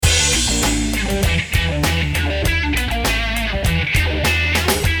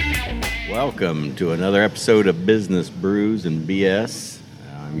welcome to another episode of Business Brews and BS.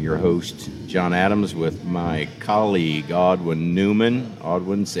 I'm your host, John Adams, with my colleague, Audwin Newman.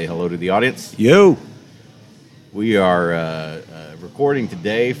 Audwin, say hello to the audience. Yo! We are recording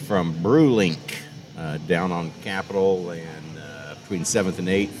today from BrewLink down on Capitol and between 7th and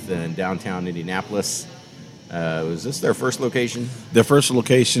 8th in downtown Indianapolis. Was this their first location? Their first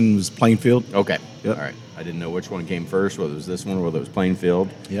location was Plainfield. Okay. Yep. All right. I didn't know which one came first, whether it was this one or whether it was Plainfield.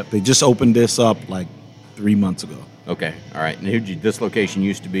 Yep. They just opened this up like 3 months ago. Okay. All right. And this location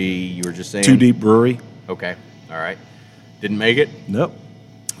used to be, you were just saying? Two Deep Brewery. Okay. All right. Didn't make it? Nope.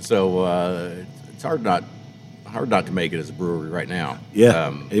 So it's hard not to make it as a brewery right now.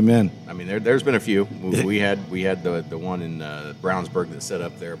 Yeah. Amen. I mean, there's been a few. We had the one in Brownsburg that set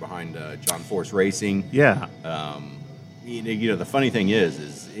up there behind John Force Racing. Yeah. The funny thing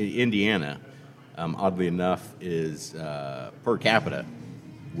is Indiana, oddly enough, is per capita.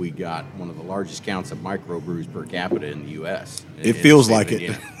 We got one of the largest counts of microbrews per capita in the U.S. It feels like it.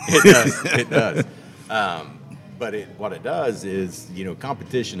 It does. It does. But what it does is,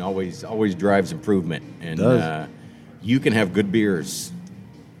 competition always drives improvement, and you can have good beers,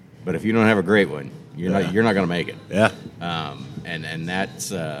 but if you don't have a great one, you're not going to make it. Yeah. And that's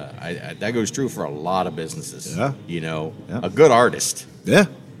that goes true for a lot of businesses. Yeah. A good artist. Yeah.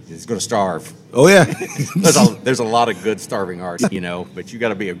 Is going to starve. Oh yeah. There's a lot of good starving artists, but you got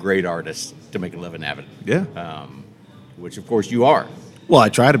to be a great artist to make a living at it. Yeah. Which of course you are. Well, I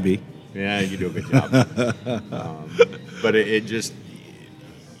try to be. Yeah, you do a good job. But it just,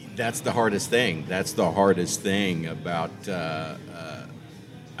 that's the hardest thing. That's the hardest thing about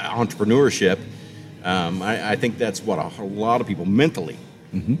entrepreneurship. I think that's what a lot of people mentally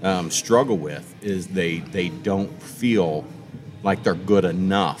struggle with, is they don't feel like they're good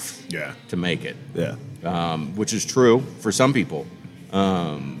enough to make it. Yeah. Which is true for some people.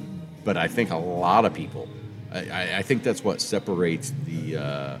 But I think a lot of people, I think that's what separates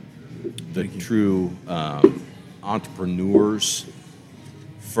the true entrepreneurs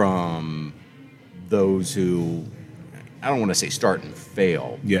from those who, I don't want to say start and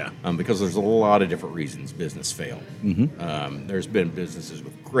fail. Yeah. Because there's a lot of different reasons business fail. Mm-hmm. There's been businesses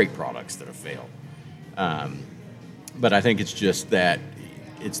with great products that have failed. But I think it's just that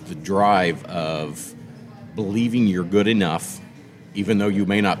it's the drive of believing you're good enough, even though you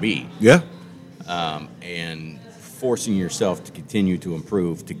may not be. Yeah. And forcing yourself to continue to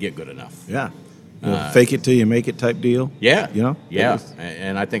improve to get good enough. Yeah. Fake it till you make it type deal. Yeah. Yeah.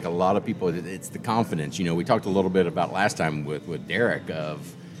 And I think a lot of people, it's the confidence. We talked a little bit about last time with Derek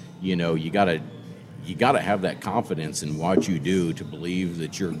of, you gotta have that confidence in what you do to believe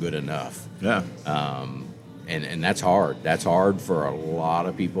that you're good enough. Yeah. And that's hard. That's hard for a lot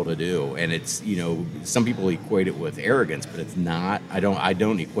of people to do. And it's, some people equate it with arrogance, but it's not. I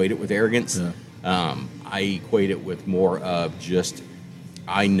don't equate it with arrogance. Yeah. I equate it with more of just,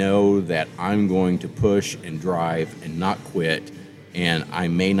 I know that I'm going to push and drive and not quit, and I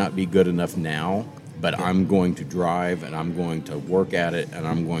may not be good enough now, but I'm going to drive and I'm going to work at it and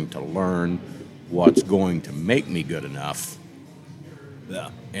I'm going to learn what's going to make me good enough.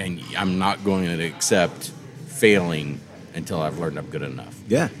 Yeah. And I'm not going to accept failing until I've learned I'm good enough.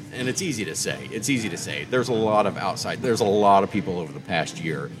 Yeah. And it's easy to say. There's a lot of people over the past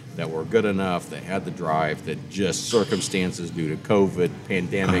year that were good enough, that had the drive, that just circumstances due to COVID,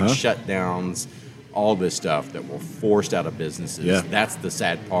 pandemic, shutdowns, all this stuff, that were forced out of businesses. Yeah. That's the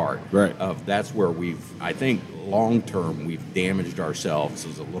sad part. Right. That's where I think long term we've damaged ourselves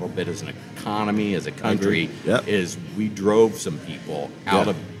as a little bit as an economy, as a country. Yep. Is we drove some people out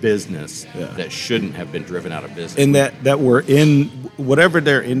of business that shouldn't have been driven out of business. And that were in whatever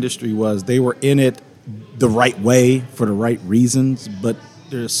their industry was, they were in it the right way for the right reasons, but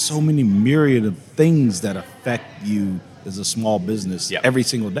there's so many myriad of things that affect you as a small business every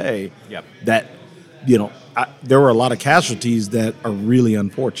single day that, there were a lot of casualties that are really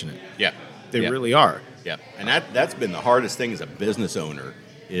unfortunate. Yeah. They really are. Yeah. And that's been the hardest thing as a business owner,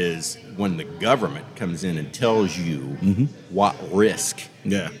 is when the government comes in and tells you what risk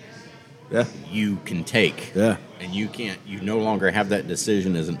you can take. Yeah. And you no longer have that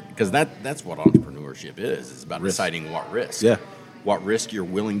decision because that's what entrepreneurship is. It's about deciding what risk. Yeah. What risk you're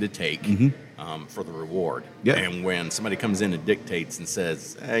willing to take for the reward. Yeah. And when somebody comes in and dictates and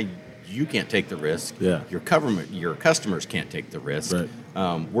says, hey, you can't take the risk. Yeah. Your customers can't take the risk.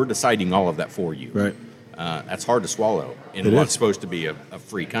 Right. We're deciding all of that for you. Right. That's hard to swallow in what's supposed to be a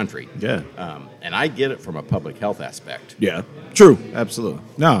free country. Yeah. And I get it from a public health aspect. Yeah. True. Absolutely.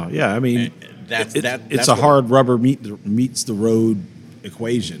 No. Yeah. I mean, it's a hard rubber meets the road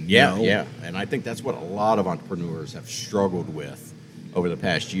equation. Yeah. Yeah. And I think that's what a lot of entrepreneurs have struggled with, over the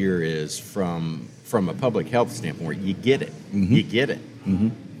past year is from a public health standpoint, you get it. You get it.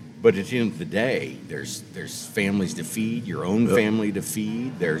 But at the end of the day, there's families to feed, your own family to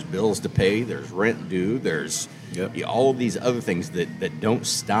feed, there's bills to pay, there's rent due, there's all of these other things that don't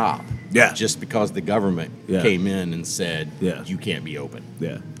stop just because the government came in and said you can't be open.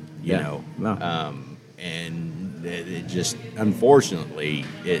 You know? No. And it just, unfortunately,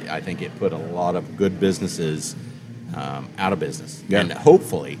 I think it put a lot of good businesses out of business. And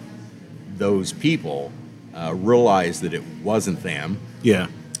hopefully those people realize that it wasn't them.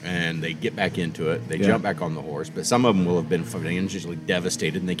 And they get back into it. They jump back on the horse. But some of them will have been financially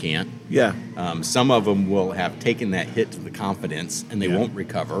devastated and they can't. Some of them will have taken that hit to the confidence and they won't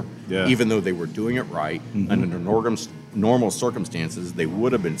recover. Even though they were doing it right. Under normal circumstances, they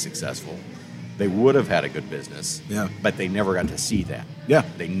would have been successful. They would have had a good business. But they never got to see that.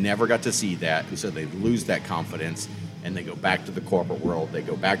 They never got to see that. And so they lose that confidence and they go back to the corporate world. They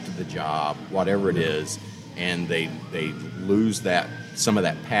go back to the job, whatever it is. And they lose some of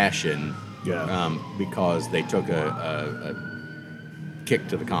that passion because they took a kick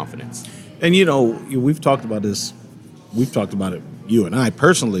to the confidence. And we've talked about this. We've talked about it, you and I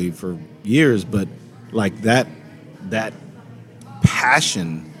personally, for years. But like that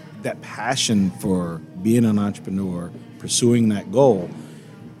passion for being an entrepreneur, pursuing that goal.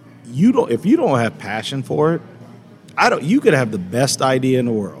 If you don't have passion for it, you could have the best idea in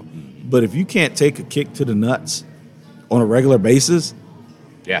the world. But if you can't take a kick to the nuts on a regular basis,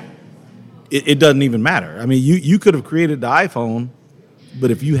 it doesn't even matter. I mean, you could have created the iPhone,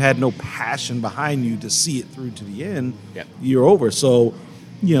 but if you had no passion behind you to see it through to the end, you're over. So,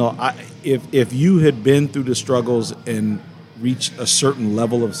 if you had been through the struggles and reached a certain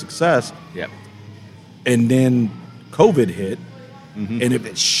level of success, and then COVID hit, and if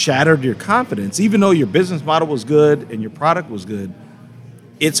it shattered your confidence, even though your business model was good and your product was good,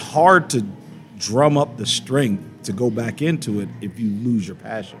 it's hard to drum up the strength to go back into it if you lose your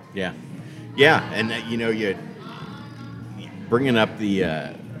passion. And you're bringing up the,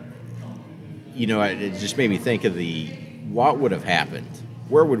 it just made me think of what would have happened?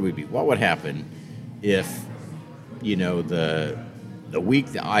 Where would we be? What would happen if, the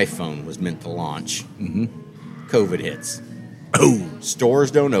week the iPhone was meant to launch, COVID hits? Stores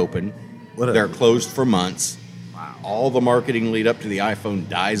don't open. They're closed for months. All the marketing lead up to the iPhone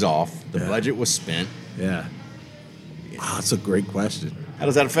dies off. The budget was spent. Wow, that's a great question. How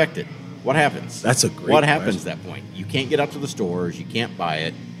does that affect it? What happens? That's a great What happens question. at that point? You can't get out to the stores. You can't buy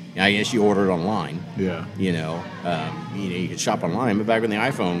it. I guess you order it online. You could shop online, but back when the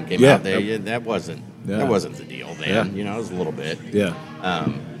iPhone came out, that wasn't the deal then. It was a little bit. But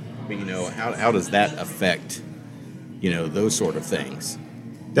how does that affect those sort of things?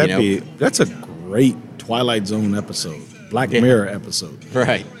 That's a great Twilight Zone episode, Black Mirror episode.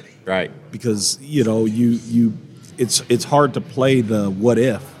 Right. Because it's hard to play the what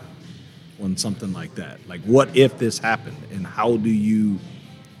if on something like that. Like, what if this happened, and how do you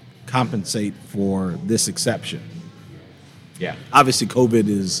compensate for this exception? Obviously, COVID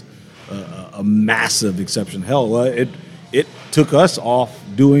is a massive exception. Hell, it took us off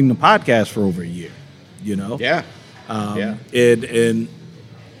doing the podcast for over a year.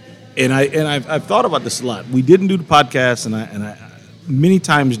 And I've thought about this a lot. We didn't do the podcast, and I many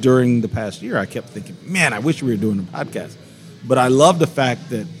times during the past year I kept thinking, man, I wish we were doing the podcast. But I love the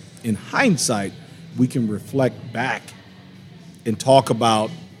fact that in hindsight we can reflect back and talk about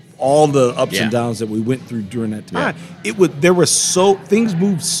all the ups and downs that we went through during that time. Things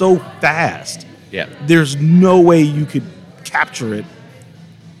moved so fast. There's no way you could capture it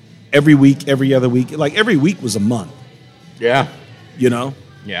every week, every other week. Like every week was a month.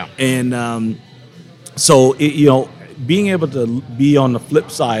 And so being able to be on the flip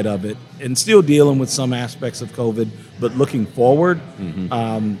side of it and still dealing with some aspects of COVID, but looking forward,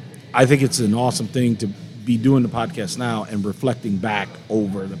 I think it's an awesome thing to be doing the podcast now and reflecting back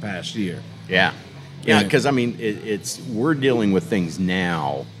over the past year. Because we're dealing with things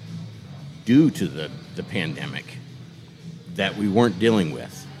now due to the pandemic that we weren't dealing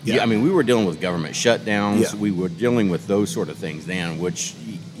with. We were dealing with government shutdowns. We were dealing with those sort of things then, which,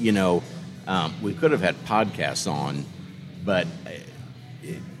 we could have had podcasts on, but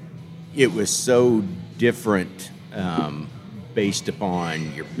it was so different based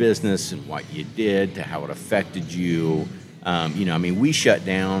upon your business and what you did to how it affected you. We shut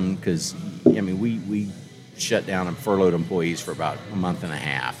down because, we shut down and furloughed employees for about a month and a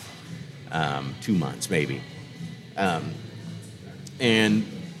half, 2 months maybe.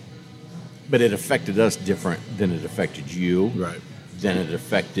 But it affected us different than it affected you. Right. Than it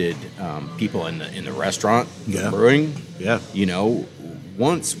affected people in the restaurant, brewing.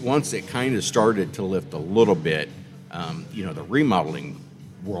 once it kind of started to lift a little bit, the remodeling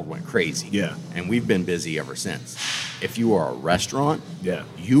world went crazy. Yeah. And we've been busy ever since. If you are a restaurant, Yeah.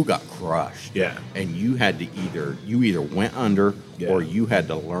 you got crushed. Yeah. And you had to either went under, Yeah. or you had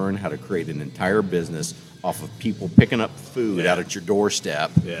to learn how to create an entire business off of people picking up food Yeah. out at your doorstep,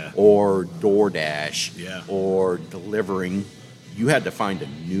 Yeah. or DoorDash, Yeah. or delivering. You had to find a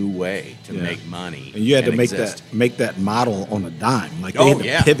new way to Yeah. make money. And you had to make exist. that model on a dime. Like they Oh, had to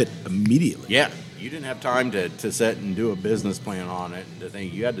yeah. pivot immediately. Yeah, you didn't have time to sit and do a business plan on it. The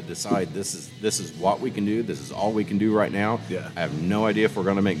thing you had to decide, this is what we can do. This is all we can do right now. Yeah. I have no idea if we're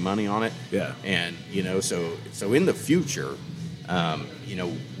going to make money on it. Yeah. And so in the future,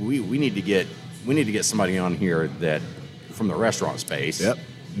 we need to get somebody on here that from the restaurant space. Yep.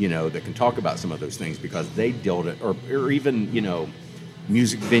 That can talk about some of those things, because they dealt it, or even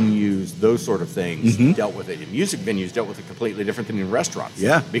music venues, those sort of things dealt with it. And music venues dealt with it completely different than in restaurants.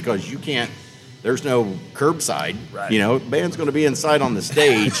 Yeah. Because there's no curbside. Right. Band's going to be inside on the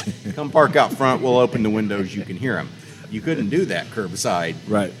stage. Come park out front. We'll open the windows. You can hear them. You couldn't do that curbside.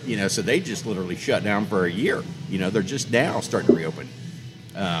 Right. So they just literally shut down for a year. They're just now starting to reopen.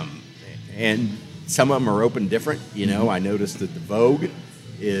 And some of them are open different. I noticed that the Vogue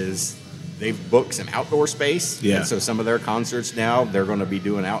they've booked some outdoor space. Yeah. And so some of their concerts now, they're going to be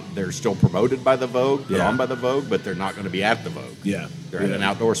doing they're still promoted by the Vogue, put Yeah. on by the Vogue, but they're not going to be at the Vogue. Yeah. They're at an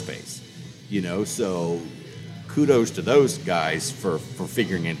outdoor space. So kudos to those guys for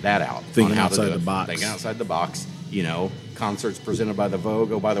figuring that out. Thinking on how to outside do it. the box. Thinking outside the box. Concerts presented by the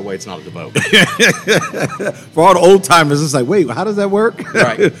Vogue. Oh, by the way, it's not at the Vogue. For all the old timers, it's like, wait, how does that work?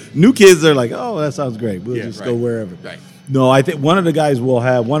 Right. New kids, they're like, oh, that sounds great. We'll Yeah, just right. go wherever. Right. No, I think one of the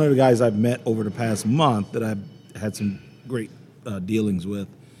guys I've met over the past month that I've had some great dealings with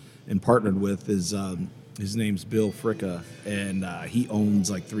and partnered with is his name's Bill Fricka, and he owns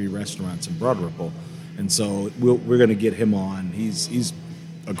like 3 restaurants in Broad Ripple, and so we're going to get him on. He's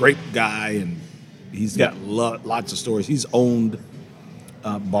a great guy, and he's got lots of stories. He's owned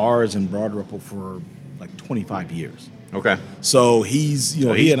bars in Broad Ripple for like 25 years. Okay. So he's,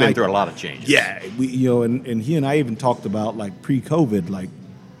 So he he's and been I, through a lot of changes. yeah, and he and I even talked about like pre-COVID, like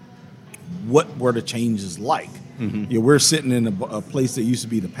what were the changes like? We're sitting in a place that used to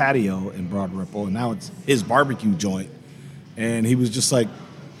be the patio in Broad Ripple, and now it's his barbecue joint. And he was just like,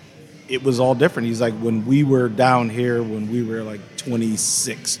 it was all different. He's like, when we were down here, when we were like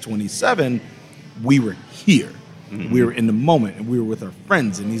 26, 27, we were here. We were in the moment, and we were with our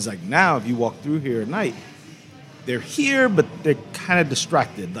friends. And he's like, now if you walk through here at night, they're here, but they're kind of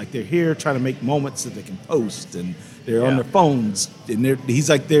distracted. Like they're here trying to make moments that they can post, and they're on Yeah. their phones. And he's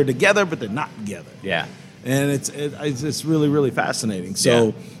like, they're together, but they're not together. Yeah. And it's really, really fascinating.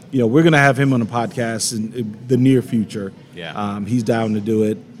 So, we're going to have him on the podcast in the near future. Yeah. He's down to do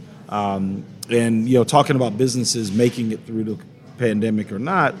it. And, talking about businesses making it through the pandemic or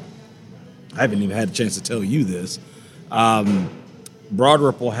not, I haven't even had a chance to tell you this. Broad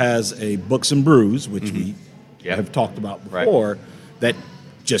Ripple has a Books and Brews, which we Yeah. have talked about Right. before, that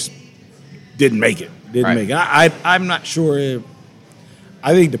just didn't make it. Right. I'm not sure if,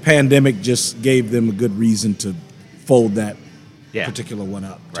 I think the pandemic just gave them a good reason to fold that Yeah. particular one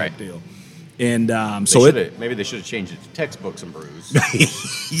up type Right. deal. And so Maybe they should have changed it to Textbooks and Brews.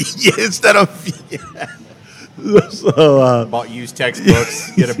 yeah, instead of so Bought used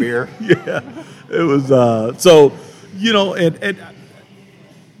textbooks, get a beer. it was and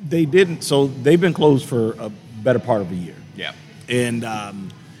they didn't. So they've been closed for a better part of a year. Yeah. And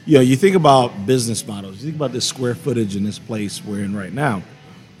you think about business models. You think about this square footage in this place we're in right now.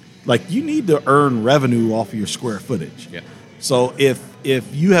 Like you need to earn revenue off of your square footage. Yeah. So if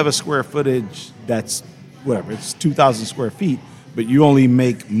you have a square footage that's whatever, it's 2,000 square feet, but you only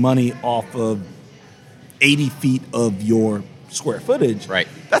make money off of 80 feet of your square footage. Right.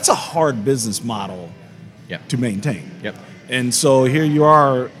 That's a hard business model Yep. to maintain. Yep. And so here you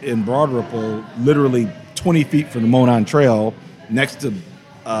are in Broad Ripple, literally 20 feet from the Monon Trail, next to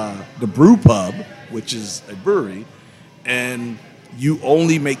the Brew Pub, which is a brewery, and you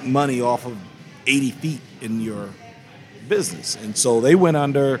only make money off of 80 feet in your business. And so they went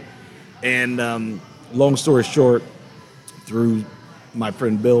under, and long story short, through my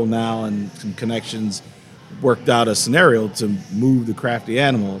friend Bill now and some connections, worked out a scenario to move the Crafty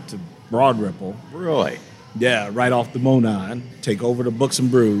Animal to Broad Ripple. Really? Yeah, right off the Monon, take over the Books and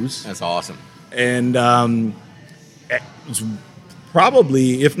Brews. That's awesome. And it's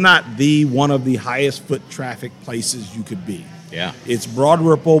probably, if not the one of the highest foot traffic places you could be. Yeah. It's Broad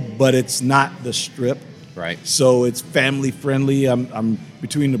Ripple, but it's not the Strip. Right. So it's family friendly. I'm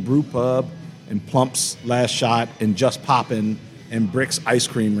between the Brew Pub and Plump's Last Shot and Just Poppin'. and Bricks Ice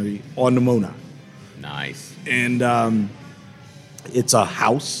Creamery on the Monarch. Nice. And it's a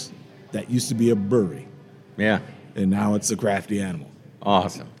house that used to be a brewery, Yeah. and now it's a crafty animal.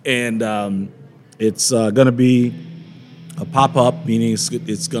 Awesome. And it's going to be a pop-up, meaning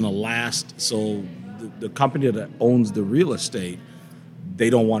it's going to last. So the company that owns the real estate, they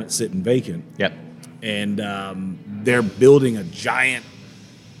don't want it sitting vacant. Yep. And they're building a giant,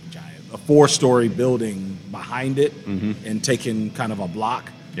 a 4-story building behind it and taking kind of a block.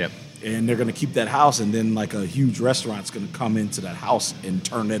 Yep. And they're going to keep that house, and then like a huge restaurant's going to come into that house and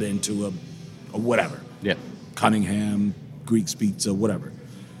turn it into a whatever. Yep. Cunningham, Greek's Pizza, whatever.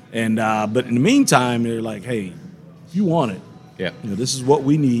 And but in the meantime, they're like, hey, if you want it, Yep. this is what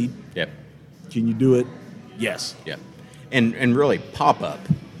we need. Yep. Can you do it? Yes. Yep. And really, pop-up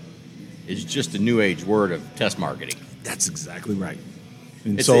is just a new age word of test marketing. That's exactly right.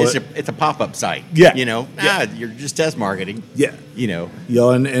 And It's a pop-up site. Yeah. Yeah. You're just test marketing. yeah. You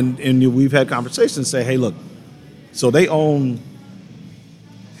And we've had conversations say, hey, look, so they own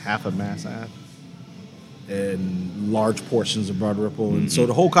half of Mass Ave and large portions of Broad Ripple. And so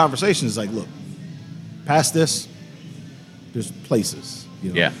the whole conversation is like, look, past this, there's places.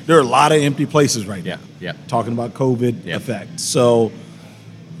 Yeah. There are a lot of empty places right Yeah, now. yeah. Talking about COVID Yeah. effect. So,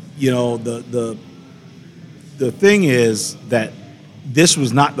 the thing is that this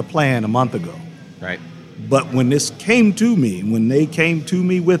was not the plan a month ago. Right. But when they came to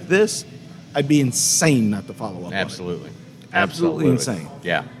me with this, I'd be insane not to follow up on it. Absolutely. Absolutely insane.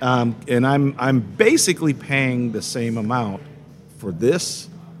 Yeah. And I'm basically paying the same amount for this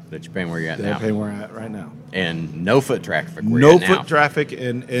That you're paying where you're at that now. I'm paying where I'm at right now. And no foot traffic where No you're at now. foot traffic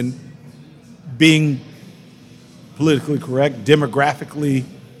and being politically correct, demographically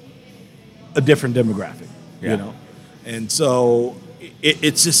a different demographic, Yeah. And so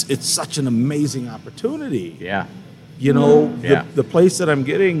it's such an amazing opportunity. Yeah. The, Yeah. the place that I'm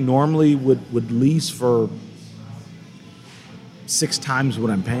getting normally would lease for 6 times what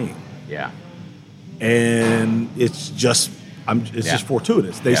I'm paying. Yeah. And it's just Yeah. just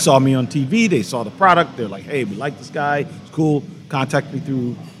fortuitous. They Yeah. saw me on TV, they saw the product, they're like, hey, we like this guy, it's cool, contact me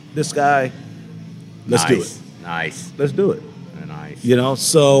through this guy. Let's do it. Nice. Let's do it. Nice.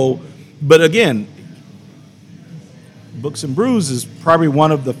 So, but again, Books and Brews is probably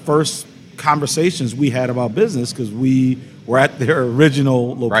one of the first conversations we had about business because we were at their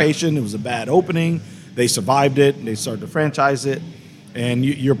original location. It was a bad opening. They survived it. And they started to franchise it. And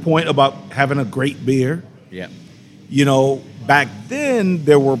your point about having a great beer, Yeah. back then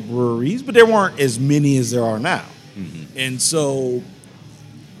there were breweries, but there weren't as many as there are now. And so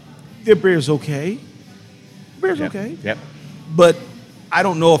their beer's okay. Beer's Yep. okay. Yep. But I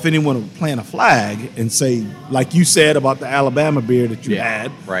don't know if anyone would plant a flag and say, like you said about the Alabama beer that you Yeah,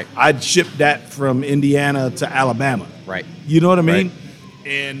 had, right. I'd ship that from Indiana to Alabama. Right. You know what I mean?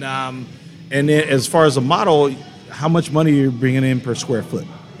 Right. And then as far as a model, how much money are you bringing in per square foot?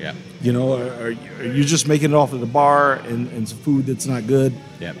 Yeah. Are you just making it off at the bar and some food that's not good?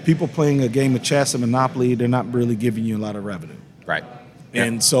 Yeah. People playing a game of chess and Monopoly, they're not really giving you a lot of revenue. Right.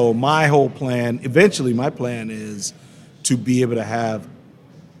 And so my whole plan, eventually my plan is to be able to have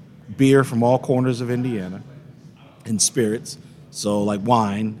beer from all corners of Indiana and spirits, so like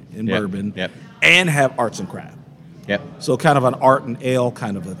wine and Yep. bourbon, Yep. and have arts and craft. Yep. So kind of an art and ale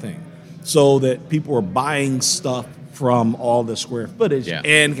kind of a thing, so that people are buying stuff from all the square footage Yeah.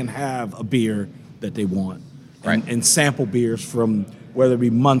 and can have a beer that they want, Right. and sample beers from whether it be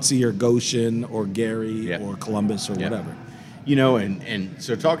Muncie or Goshen or Gary Yeah. or Columbus or Yeah. whatever. And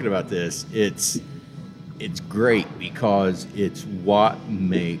so talking about this, it's great because it's what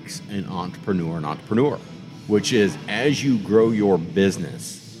makes an entrepreneur, which is as you grow your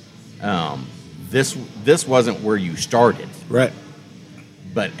business, this wasn't where you started, Right.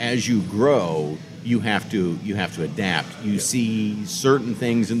 but as you grow, you have to adapt. You see certain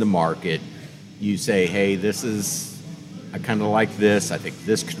things in the market, you say, hey, I kind of like this. I think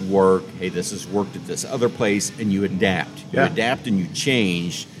this could work. Hey, this has worked at this other place, and you adapt. Yeah. You adapt and you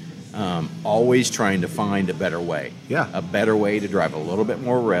change, always trying to find a better way. Yeah. A better way to drive a little bit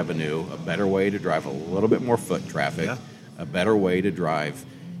more revenue, a better way to drive a little bit more foot traffic, Yeah. a better way to drive,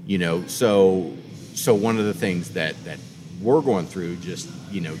 so one of the things that we're going through just,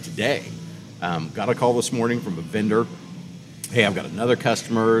 today, got a call this morning from a vendor. Hey, I've got another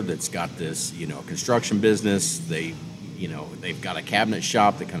customer that's got this, construction business. They've got a cabinet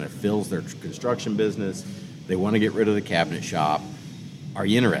shop that kind of fills their construction business. They want to get rid of the cabinet shop. Are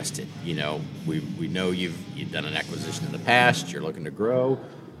you interested? We know you've done an acquisition in the past. You're looking to grow.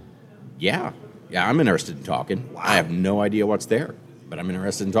 Yeah, I'm interested in talking. I have no idea what's there, but I'm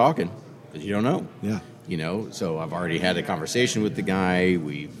interested in talking because you don't know. Yeah. So I've already had a conversation with the guy.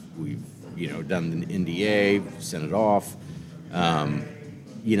 We've done the NDA, sent it off. And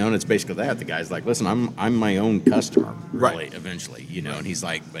it's basically that. The guy's like, listen, I'm my own customer, really, Right. eventually, and he's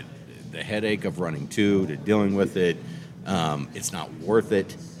like, but the headache of running two, to dealing with it, it's not worth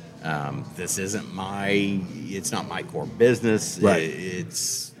it. This isn't it's not my core business. Right.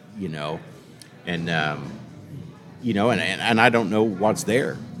 It's, and I don't know what's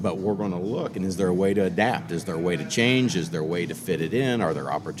there, but we're going to look. And is there a way to adapt? Is there a way to change? Is there a way to fit it in? Are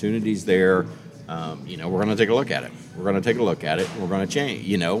there opportunities there? We're going to take a look at it. We're going to take a look at it. We're going to change.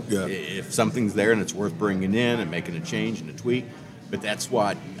 If something's there and it's worth bringing in and making a change and a tweak. But that's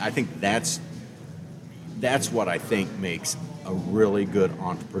what I think makes a really good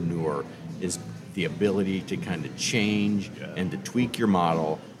entrepreneur is the ability to kind of change and to tweak your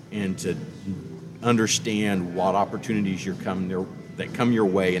model and to understand what opportunities that come your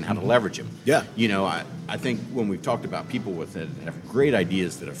way and how to leverage them. Yeah. I think when we've talked about people that have great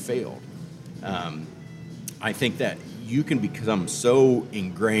ideas that have failed, I think that you can become so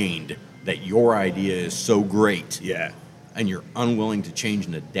ingrained that your idea is so great. Yeah. And you're unwilling to change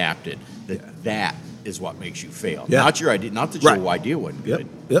and adapt it, that is what makes you fail. Yeah. Not your idea, not that Right. your idea wasn't good.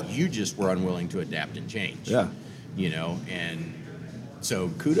 Yep. You just were unwilling to adapt and change. Yeah. And so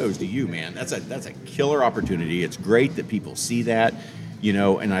kudos to you, man. That's a killer opportunity. It's great that people see that,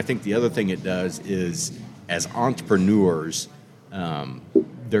 and I think the other thing it does is as entrepreneurs,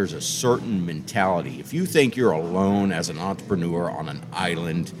 there's a certain mentality. If you think you're alone as an entrepreneur on an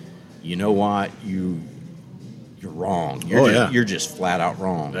island, you know what? You're wrong. You're just flat out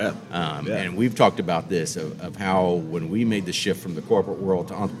wrong. Yeah. And we've talked about this of how when we made the shift from the corporate world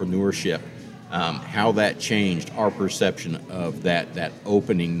to entrepreneurship, how that changed our perception of that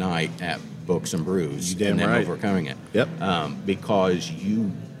opening night at Books and Brews, You're damn and then right. overcoming it. Yep. Because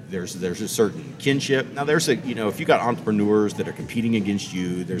there's a certain kinship. Now there's if you got entrepreneurs that are competing against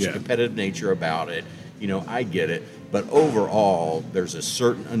you, there's a competitive nature about it. I get it, but overall there's a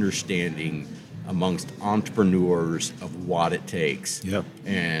certain understanding amongst entrepreneurs of what it takes. Yep.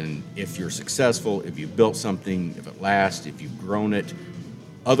 And if you're successful, if you've built something, if it lasts, if you've grown it,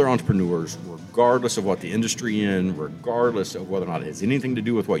 other entrepreneurs, regardless of what the industry in, regardless of whether or not it has anything to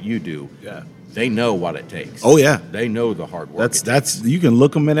do with what you do, they know what it takes. Oh, yeah. They know the hard work. That's you can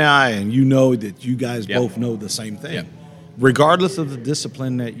look them in the eye and you know that you guys both know the same thing, Yep. regardless of the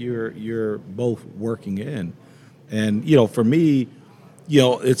discipline that you're both working in. And for me,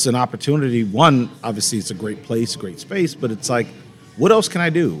 it's an opportunity. One, obviously, it's a great place, great space, but it's like, what else can I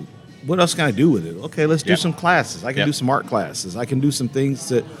do? What else can I do with it? Okay, let's do some classes. I can do some art classes. I can do some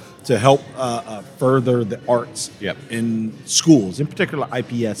things to help further the arts in schools, in particular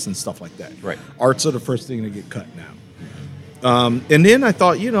IPS and stuff like that. Right. Arts are the first thing to get cut now. And then I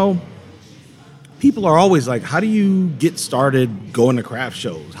thought, people are always like, how do you get started going to craft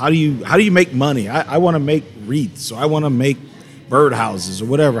shows? How do you make money? I want to make wreaths, or I want to make birdhouses or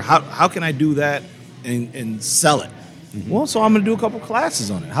whatever. How can I do that and sell it? Mm-hmm. Well, so I'm going to do a couple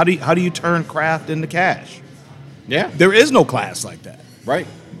classes on it. How do you turn craft into cash? Yeah. There is no class like that. Right.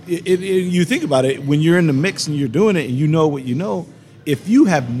 You think about it, when you're in the mix and you're doing it and you know what you know, if you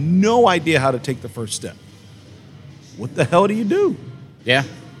have no idea how to take the first step, what the hell do you do? Yeah.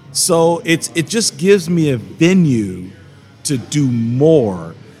 So it just gives me a venue to do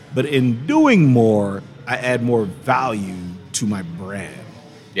more, but in doing more, I add more value to my brand.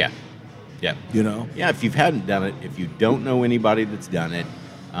 Yeah. Yeah. Yeah, if you hadn't done it, if you don't know anybody that's done it,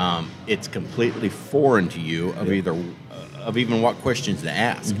 it's completely foreign to you of even what questions to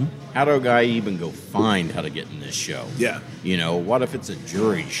ask. Mm-hmm. How do a guy even go find how to get in this show? Yeah. What if it's a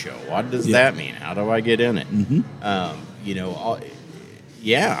jury show? What does that mean? How do I get in it? Mm-hmm.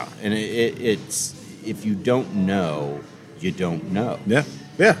 And it's if you don't know, you don't know. Yeah.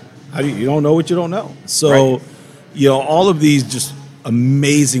 Yeah. You don't know what you don't know. So, all of these just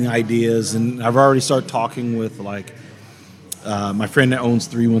amazing ideas, and I've already started talking with my friend that owns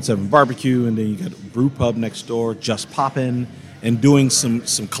 317 Barbecue, and then you got Brew Pub next door, Just Poppin', and doing some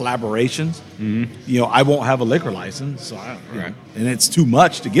collaborations. Mm-hmm. I won't have a liquor license, so and it's too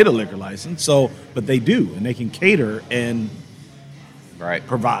much to get a liquor license. So, but they do, and they can cater and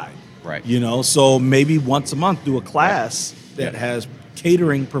provide. Right. So maybe once a month do a class that has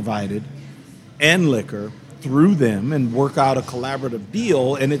catering provided and liquor through them, and work out a collaborative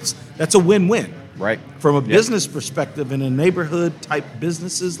deal, and that's a win-win. Right. From a business perspective, in a neighborhood type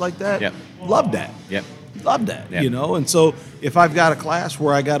businesses like that, love that. Yep. Love that. Yep. And so if I've got a class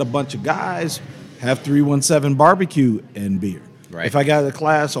where I got a bunch of guys, have 317 barbecue and beer. Right. If I got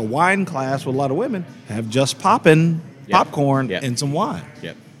a wine class with a lot of women, have Just Poppin' popcorn and some wine.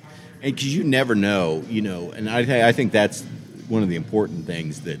 Yep. And because you never know, and I think that's one of the important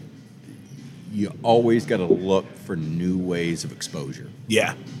things, that you always got to look for new ways of exposure.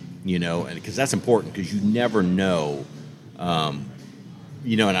 Yeah. And because that's important, because you never know, and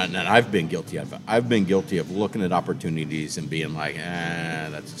I've been guilty of it. I've been guilty of looking at opportunities and being like,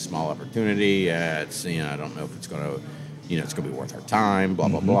 that's a small opportunity. It's, I don't know if it's going to, it's going to be worth our time, blah,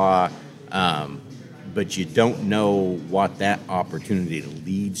 blah, blah. But you don't know what that opportunity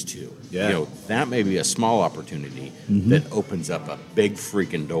leads to. Yeah. That may be a small opportunity that opens up a big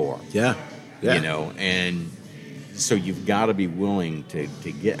freaking door. Yeah. Yeah. And so you've got to be willing to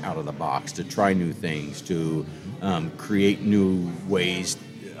get out of the box, to try new things, to create new ways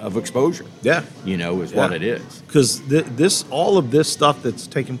of exposure. Yeah. Is what it is. Because all of this stuff that's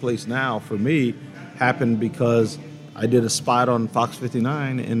taking place now for me happened because I did a spot on Fox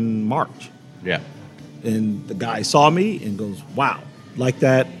 59 in March. Yeah. And the guy saw me and goes, wow, like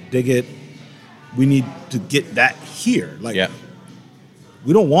that, dig it. We need to get that here. Like,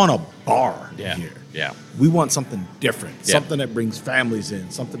 we don't want a bar here. Yeah. We want something different, Yeah. something that brings families in,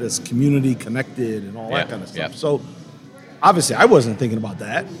 something that's community connected and all that kind of stuff. Yeah. So obviously I wasn't thinking about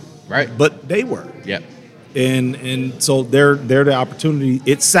that. Right. But they were. Yeah. And so they're the opportunity.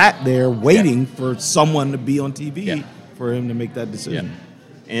 It sat there waiting for someone to be on TV for him to make that decision.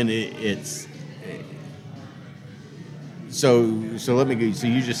 Yeah. And it's so let me go. So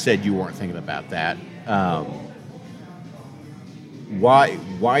you just said you weren't thinking about that.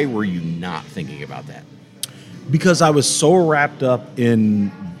 Why were you not thinking about that? Because I was so wrapped up in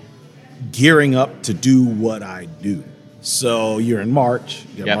gearing up to do what I do. So you're in March,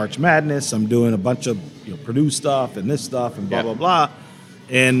 you got March Madness. I'm doing a bunch of Purdue stuff and this stuff and blah, blah, blah.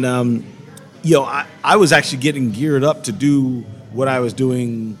 And, I was actually getting geared up to do what I was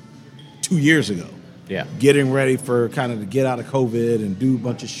doing 2 years ago. Yeah. Getting ready for kind of to get out of COVID and do a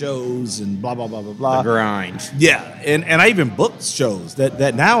bunch of shows and blah, blah, blah, blah, blah. The grind. Yeah. And I even booked shows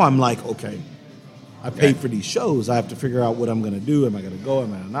that now I'm like, okay, I paid for these shows. I have to figure out what I'm going to do. Am I going to go?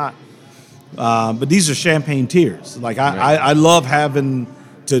 Am I not? But these are champagne tears. Like I love having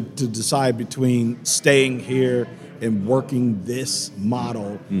to decide between staying here and working this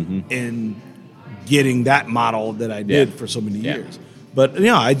model and getting that model that I did for so many years. But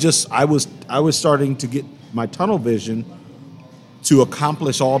I was starting to get my tunnel vision to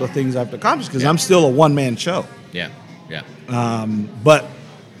accomplish all the things I have to accomplish because I'm still a one-man show. Yeah, yeah. But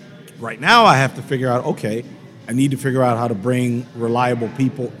right now I have to figure out, okay, I need to figure out how to bring reliable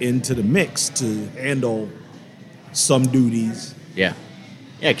people into the mix to handle some duties. Yeah.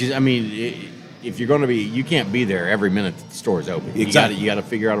 Yeah, because, if you're going to be, you can't be there every minute that the store is open. Exactly. You got to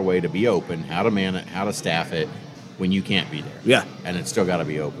figure out a way to be open, how to man it, how to staff it when you can't be there. Yeah. And it's still got to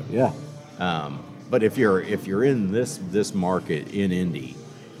be open. Yeah. But if you're in this market in Indy,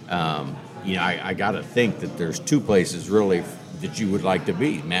 I got to think that there's two places really that you would like to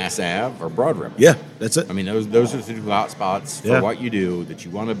be: Mass Ave or Broad Ripple. Yeah, that's it. Those are the two hot spots for Yeah. what you do that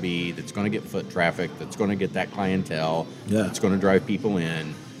you want to be. That's going to get foot traffic. That's going to get that clientele. Yeah. That's going to drive people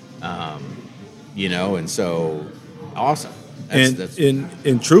in. And so awesome.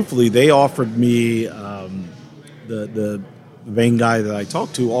 And truthfully, they offered me the vein guy that I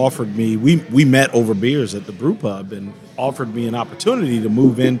talked to offered me. We met over beers at the brew pub and offered me an opportunity to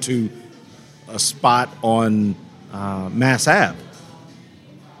move into a spot on Mass Ave.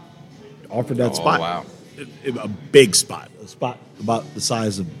 Offered that spot. Wow. A big spot, a spot about the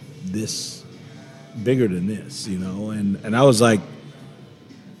size of this, bigger than this, and I was like,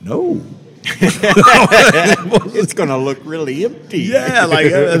 no. It's going to look really empty. Yeah, like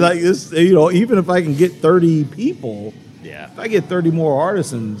this, even if I can get 30 people, if I get 30 more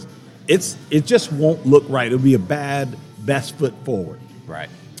artisans, it just won't look right. It'll be a bad best foot forward. Right.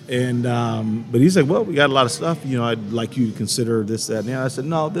 And but he's like, well, we got a lot of stuff. I'd like you to consider this, that, and I said,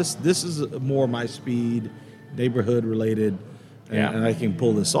 no, this is more my speed, neighborhood related, and I can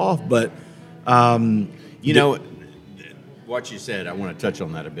pull this off. But what you said, I want to touch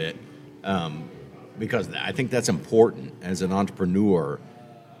on that a bit. Because I think that's important as an entrepreneur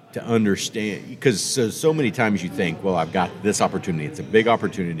to understand, because so many times you think, well, I've got this opportunity, it's a big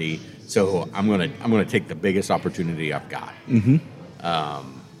opportunity, so I'm gonna take the biggest opportunity I've got.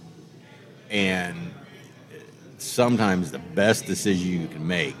 And sometimes the best decision you can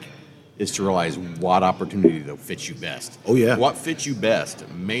make is to realize what opportunity that fits you best. Oh yeah, what fits you best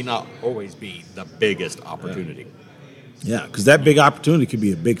may not always be the biggest opportunity. Yeah, because that big opportunity could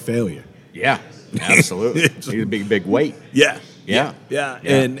be a big failure. Yeah, absolutely. It's a big weight. Yeah. Yeah.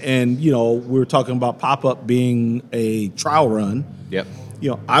 And we were talking about pop-up being a trial run. Yep.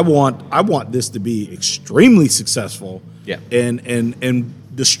 I want this to be extremely successful. Yeah. And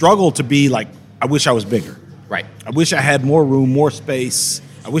the struggle to be like, I wish I was bigger. Right. I wish I had more room, more space.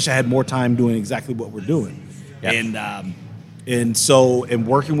 I wish I had more time doing exactly what we're doing. Yep. And so, and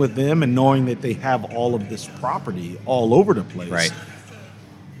working with them and knowing that they have all of this property all over the place, Right.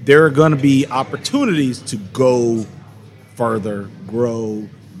 there are going to be opportunities to go further, grow,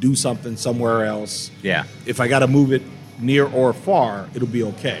 do something somewhere else. Yeah. If I got to move it near or far, it'll be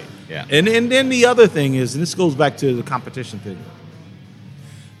okay. Yeah. And then the other thing is, and this goes back to the competition thing,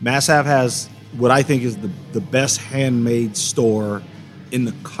 Mass Ave has what I think is the best handmade store in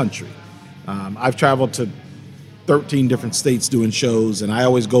the country. I've traveled to 13 different states doing shows, and I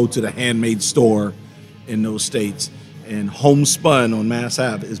always go to the handmade store in those states. And Homespun on Mass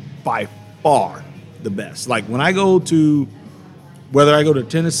Ave is by far the best. Like when I go to, whether I go to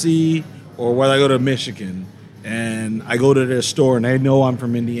Tennessee or whether I go to Michigan, and I go to their store and they know I'm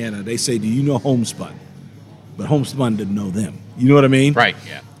from Indiana, they say, "Do you know Homespun?" But Homespun didn't know them. You know what I mean? Right.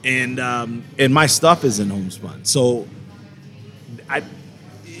 Yeah. And my stuff is in Homespun, so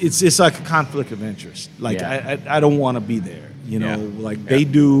it's like a conflict of interest. Like Yeah. I don't want to be there. You know, Yeah. like they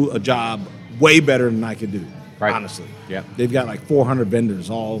do a job way better than I could do. Right. Honestly. Yeah. They've got like 400 vendors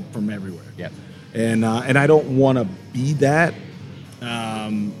all from everywhere. Yep. And I don't want to be that.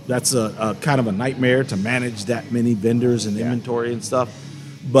 That's a kind of a nightmare to manage that many vendors and inventory and stuff.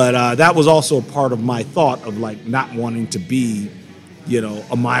 But that was also part of my thought of like not wanting to be,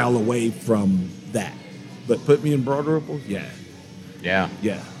 a mile away from that. But put me in Broad Ripple, yeah,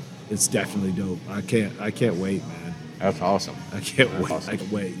 it's definitely dope. I can't wait, man. That's awesome. I can't wait. awesome. I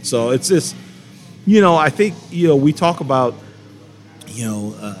can't wait. So it's just, I think we talk about,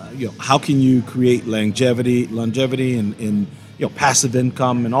 how can you create longevity and passive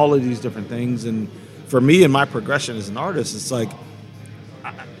income and all of these different things. And for me and my progression as an artist, it's like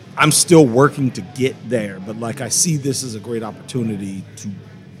I'm still working to get there, but like I see this as a great opportunity to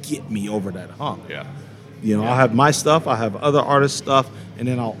get me over that hump. Yeah. I'll have my stuff, I have other artists' stuff, and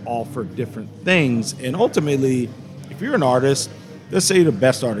then I'll offer different things. And ultimately, if you're an artist, let's say you're the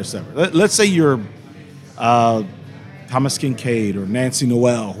best artist ever. Let's say you're Thomas Kincaid or Nancy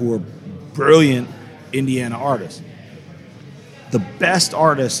Noel, who are brilliant Indiana artists. The best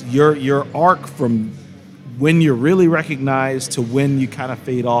artists, your arc from when you're really recognized to when you kind of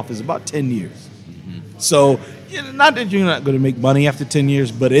fade off is about 10 years. Mm-hmm. So, not that you're not going to make money after 10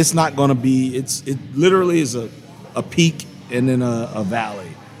 years, but it's not going to be, it literally is a peak and then a valley.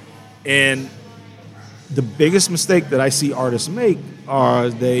 And the biggest mistake that I see artists make are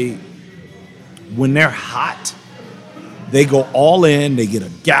when they're hot, they go all in, they get a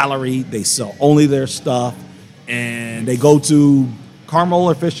gallery, they sell only their stuff, and they go to Carmel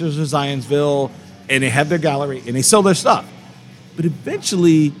or Fishers or Zionsville, and they have their gallery, and they sell their stuff. But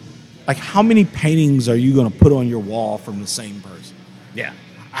eventually, like, how many paintings are you going to put on your wall from the same person? Yeah.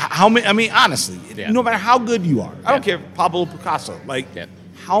 How many? I mean, honestly, no matter how good you are, I don't Yeah. care, Pablo Picasso, like, Yeah.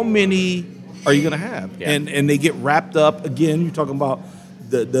 how many are you going to have? Yeah. And they get wrapped up, again, you're talking about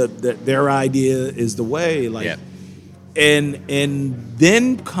their idea is the way, like, Yeah. and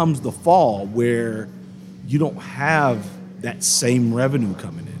then comes the fall where you don't have that same revenue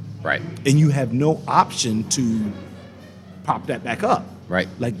coming in. Right. And you have no option to pop that back up. Right.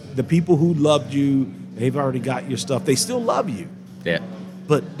 Like the people who loved you, they've already got your stuff. They still love you. Yeah.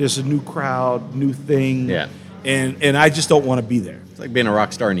 But there's a new crowd, new thing. Yeah. And I just don't want to be there. It's like being a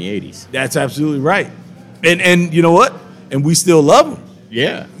rock star in the 80s. That's absolutely right. And you know what? And we still love them.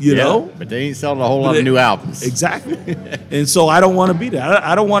 Yeah. You know? But they ain't selling a whole lot of new albums. Exactly. And so I don't want to be that.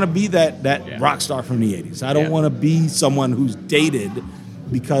 I don't want to be that Yeah. rock star from the 80s. I don't Yeah. want to be someone who's dated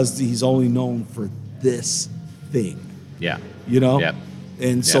because he's only known for this thing. Yeah. Yep.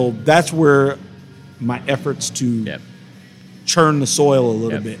 And so that's where my efforts to Yep. churn the soil a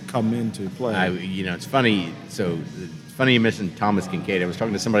little Yep. bit come into play. It's funny. So it's funny you mentioned Thomas Kincaid. I was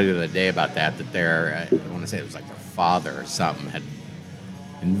talking to somebody the other day about that I want to say it was like their father or something had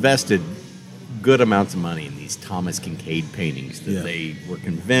invested good amounts of money in these Thomas Kincaid paintings that they were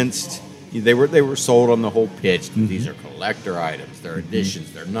convinced they were sold on the whole pitch that these are collector items, they're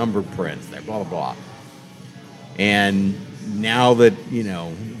editions, they're number prints, they're blah blah blah. And now that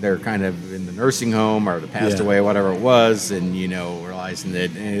they're kind of in the nursing home or they passed away, whatever it was, and realizing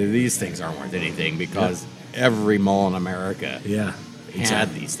that these things aren't worth anything because every mall in America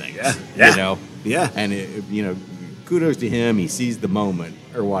had these things. Yeah. And kudos to him. He seized the moment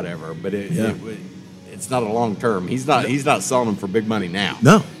or whatever, but it's not a long term. He's not selling them for big money now.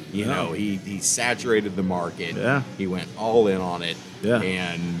 No. He saturated the market. Yeah. He went all in on it. Yeah.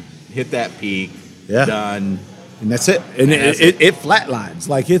 And hit that peak. Yeah. Done. And that's it. And it flatlines.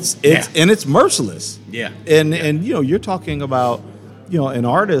 Like it's merciless. Yeah. And you're talking about, an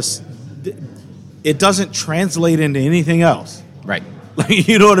artist, it doesn't translate into anything else. Right. Like,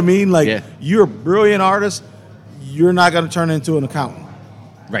 you know what I mean? Like, Yeah. you're a brilliant artist, you're not going to turn into an accountant.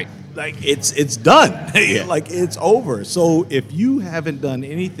 Right. Like, it's done. Yeah. Like, it's over. So if you haven't done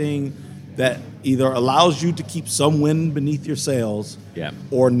anything that either allows you to keep some wind beneath your sails, Yeah.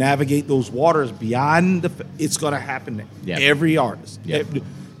 or navigate those waters beyond it's going to happen to Yeah. every artist. Yeah.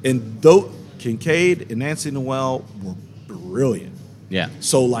 And though Kincaid and Nancy Noel were brilliant. Yeah.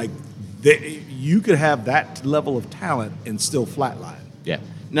 So, like, you could have that level of talent and still flatline. Yeah.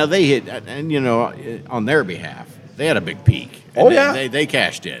 Now they hit, and on their behalf, they had a big peak. Oh, And yeah. They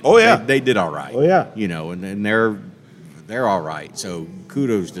cashed in. Oh, yeah. They did all right. Oh, yeah. And they're all right. So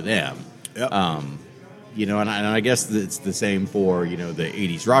kudos to them. Yep. And I guess it's the same for the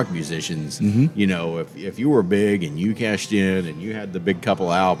 '80s rock musicians. Mm-hmm. If you were big and you cashed in and you had the big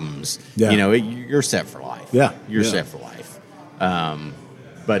couple albums, Yeah. you're set for life. Yeah. You're Yeah. set for life.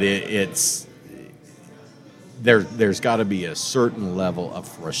 But it's there's got to be a certain level of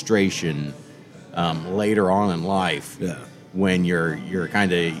frustration later on in life. Yeah. When you're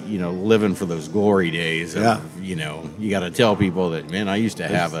kind of living for those glory days of, Yeah. you got to tell people that, man, I used to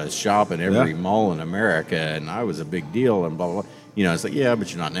have a shop in every Yeah. mall in America and I was a big deal and blah blah blah. It's like, yeah,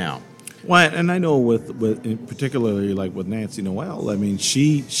 but you're not now. Well, and I know with in particularly like with Nancy Noel, I mean,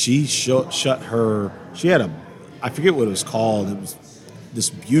 she shut her. She had I forget what it was called. It was this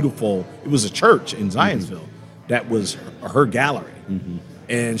beautiful. It was a church in Zionsville that was her gallery,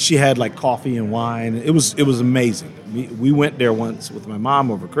 and she had like coffee and wine. It was amazing. We went there once with my mom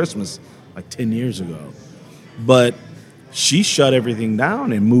over Christmas, like 10 years ago, but she shut everything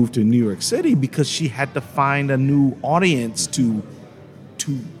down and moved to New York City because she had to find a new audience to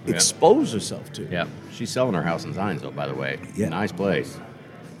expose herself to. Yeah, she's selling her house in Zionsville, by the way. Yeah. Nice place.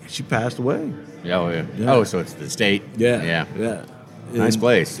 She passed away. Yeah, oh, yeah. Yeah. Oh, so it's the state. Yeah. Nice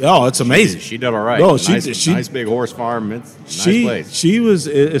place. Oh, it's amazing. She did all right. No, nice big horse farm. It's a nice place. She was,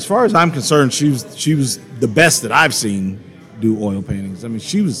 as far as I'm concerned, she was the best that I've seen do oil paintings. I mean,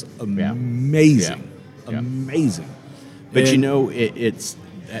 she was amazing, Yeah. amazing. But And-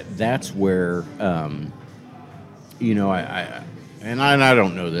 that's where I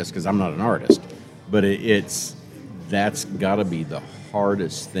don't know this because I'm not an artist, but that's got to be the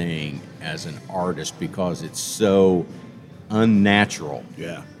hardest thing as an artist because it's so unnatural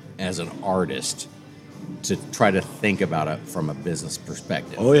Yeah. as an artist to try to think about it from a business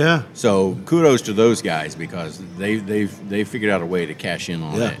perspective. Oh yeah. So kudos to those guys because they figured out a way to cash in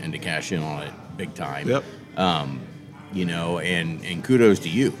on Yeah. it and to cash in on it big time. Yep. And kudos to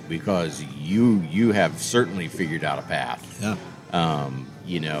you because you have certainly figured out a path. Yeah.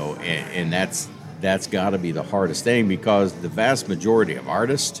 And that's got to be the hardest thing because the vast majority of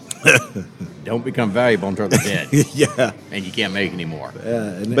artists don't become valuable until they're dead. Yeah. And you can't make any more.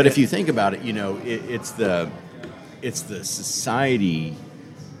 and- But if you think about it, it's the society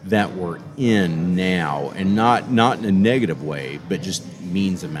that we're in now, and not in a negative way, but just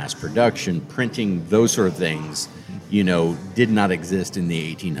means of mass production, printing, those sort of things, did not exist in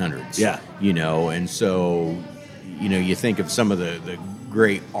the 1800s. Yeah. And so, you think of some of the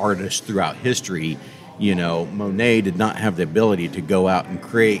great artists throughout history. Monet did not have the ability to go out and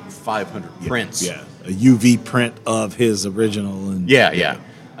create 500 prints. Yeah. A UV print of his original. And Yeah.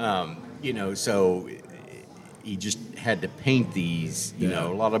 So he just had to paint these. Yeah. A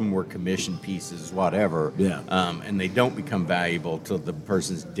lot of them were commissioned pieces, whatever. Yeah. And they don't become valuable till the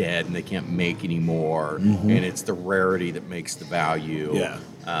person's dead and they can't make any more. Mm-hmm. And it's the rarity that makes the value. Yeah.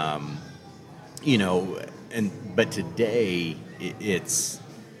 But today it's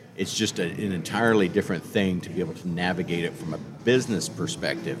just an entirely different thing to be able to navigate it from a business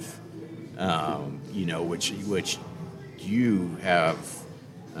perspective. Which you have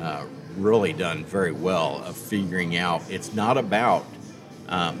really done very well of figuring out. It's not about,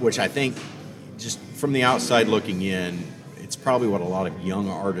 which I think, just from the outside looking in, it's probably what a lot of young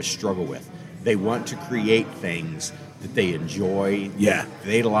artists struggle with. They want to create things that they enjoy, Yeah. that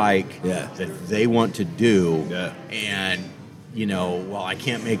they like, Yeah. that they want to do, Yeah. and I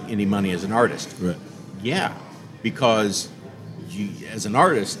can't make any money as an artist. Right. Yeah, because as an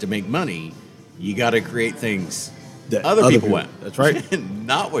artist, to make money, you got to create things That other other people people- want. that's right.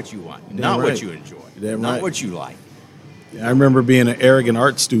 Not what you want, Damn not right. what you enjoy, Damn not right. what you like. I remember being an arrogant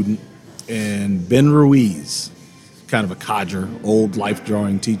art student, and Ben Ruiz, kind of a codger, old life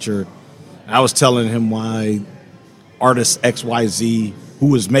drawing teacher, I was telling him why artist XYZ, who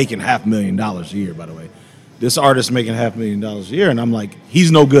was making $500,000 a year, by the way, this artist making $500,000 a year, and I'm like,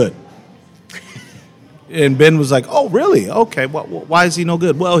 he's no good. And Ben was like, "Oh, really? Okay. Well, why is he no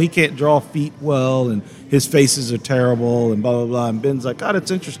good? Well, he can't draw feet well, and his faces are terrible, and blah blah blah." And Ben's like, "God,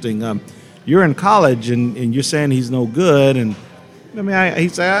 it's interesting. You're in college, and you're saying he's no good." And I mean, he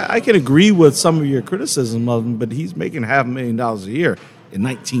said, I can agree with some of your criticism of him, but he's making $500,000 a year in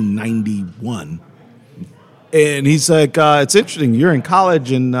 1991. And he's like, "It's interesting. You're in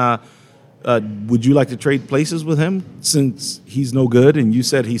college, and would you like to trade places with him since he's no good, and you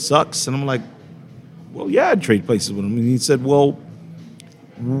said he sucks?" And I'm like, "Well, yeah, I'd trade places with him." And he said, "Well,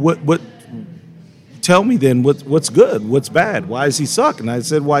 what? Tell me then, what's good? What's bad? Why does he suck?" And I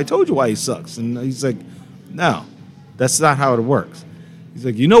said, "Well, I told you why he sucks." And he's like, "No, that's not how it works." He's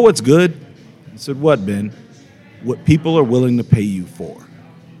like, "You know what's good?" I said, "What, Ben?" "What people are willing to pay you for.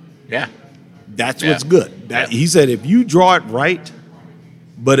 Yeah. That's what's good." He said, "If you draw it right,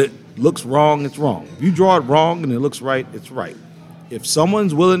 but it looks wrong, it's wrong. If you draw it wrong and it looks right, it's right. If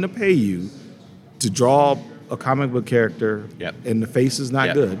someone's willing to pay you to draw a comic book character Yep. and the face is not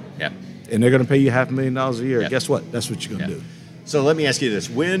Yep. good, Yep. and they're going to pay you $500,000 a year, Yep. guess what? That's what you're going to do." So let me ask you this: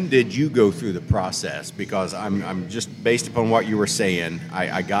 when did you go through the process? Because I'm just based upon what you were saying,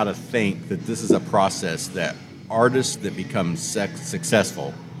 I got to think that this is a process that artists that become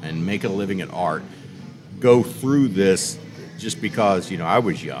successful and make a living at art go through this. Just because I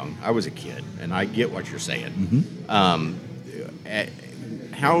was young, I was a kid, and I get what you're saying. How,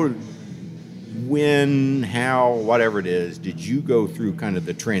 when, how, whatever it is, did you go through kind of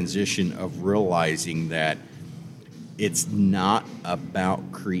the transition of realizing that it's not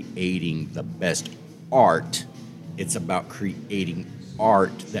about creating the best art, it's about creating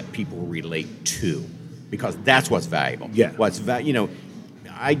art that people relate to, because that's what's valuable. Yeah.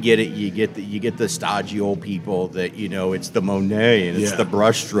 I get it. You get the stodgy old people that it's the Monet and it's Yeah. the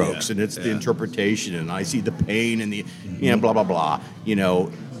brush strokes Yeah. and it's the Yeah. interpretation and I see the pain and the blah blah blah.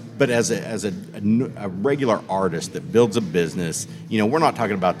 But as a regular artist that builds a business, we're not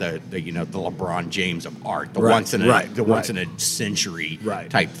talking about the LeBron James of art, the Right, once in a right, once in a century Right.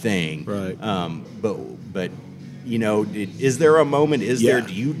 type thing. Right. But is there a moment? Yeah.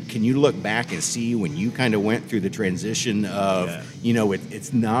 Can you look back and see when you kind of went through the transition of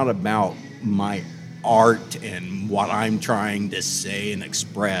it's not about my art and what I'm trying to say and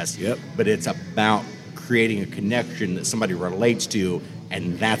express, Yep. but it's about creating a connection that somebody relates to,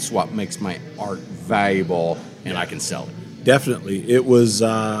 and that's what makes my art valuable, and I can sell it. Definitely. It was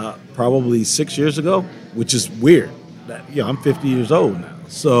probably 6 years ago, which is weird. I'm 50 years old now.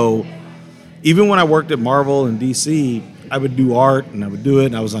 So even when I worked at Marvel and DC, I would do art and I would do it,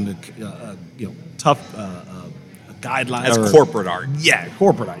 and I was under tough guidelines. That's corporate art. Yeah,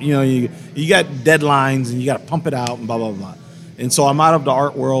 corporate art. You got deadlines and you got to pump it out and blah, blah, blah. And so I'm out of the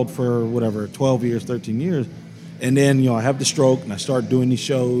art world for 12 years, 13 years. And then, I have the stroke and I start doing these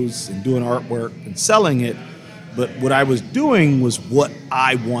shows and doing artwork and selling it. But what I was doing was what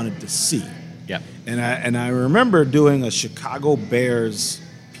I wanted to see. Yeah. And I remember doing a Chicago Bears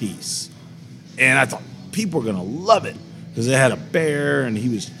piece. And I thought people were going to love it because it had a bear and he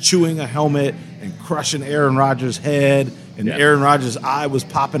was chewing a helmet and crushing Aaron Rodgers' head. And Yeah. Aaron Rodgers' eye was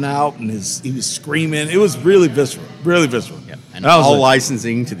popping out and he was screaming. It was really visceral, really visceral. Yeah. And I was all like,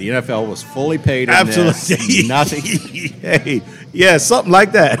 licensing to the NFL was fully paid. On absolutely. this. Nothing. Hey, yeah, something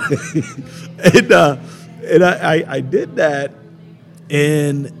like that. and I did that.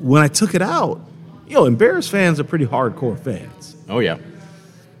 And when I took it out, and Bears fans are pretty hardcore fans. Oh, yeah.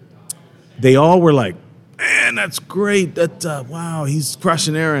 They all were like, "Man, that's great. That wow, he's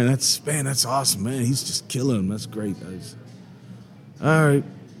crushing Aaron. That's awesome, man. He's just killing him. That's great." All right.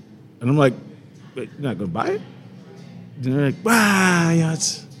 And I'm like, "But you're not gonna buy it?" And they're like, "Wow, yeah,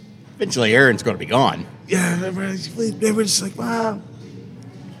 it's Eventually, Aaron's going to be gone. yeah." They were just like, "Wow,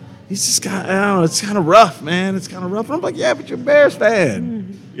 he's just got. I don't know. It's kind of rough, man. It's kind of rough." And I'm like, "Yeah, but you're a Bears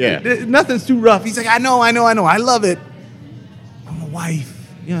fan. Yeah. Nothing's too rough." He's like, "I know. I love it. I'm a wife.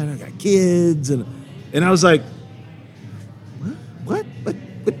 And I got kids." And I was like, what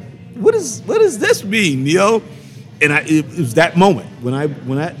does this mean, And it was that moment when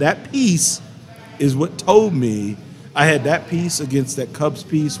that piece is what told me. I had that piece against that Cubs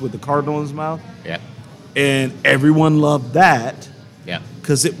piece with the cardinal in his mouth, Yeah. and everyone loved that Yeah.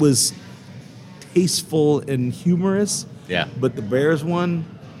 because it was tasteful and humorous. Yeah. But the Bears one,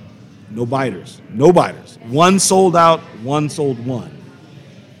 no biters. One sold out, one sold one.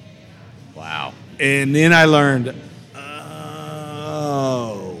 Wow. And then I learned,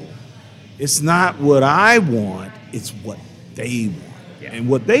 it's not what I want, it's what they want. Yeah. And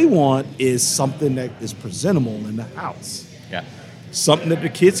what they want is something that is presentable in the house. Yeah. Something that the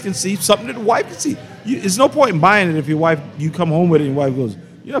kids can see, something that the wife can see. There's no point in buying it if you come home with it and your wife goes,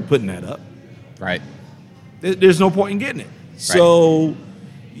 "You're not putting that up." Right. there's no point in getting it. So,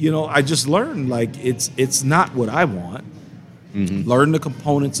 I just learned like it's not what I want. Learn the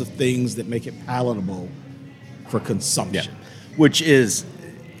components of things that make it palatable for consumption. Which is,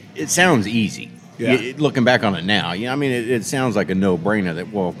 it sounds easy. Yeah. Looking back on it now, I mean, it sounds like a no-brainer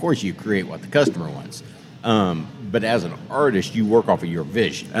that, well, of course you create what the customer wants. But as an artist, you work off of your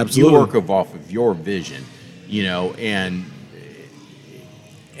vision. Absolutely. You work off of your vision, and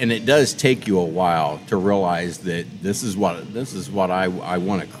it does take you a while to realize that this is what I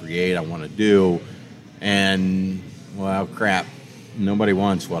want to create, I want to do, and well, crap, nobody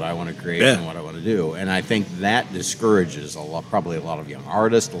wants what I want to create and what I want to do, and I think that discourages probably a lot of young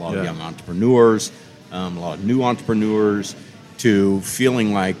artists, a lot of young entrepreneurs, a lot of new entrepreneurs, to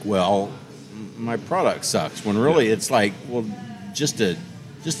feeling like, well, my product sucks, when really it's like, well, just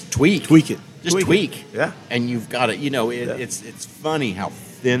tweak Tweak it. Just tweak. Yeah. And you've got it. It's funny how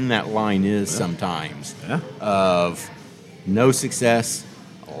thin that line is sometimes of no success,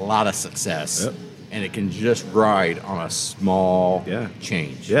 a lot of success. Yep. And it can just ride on a small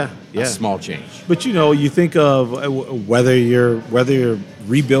change. Yeah. A small change. But you think of whether you're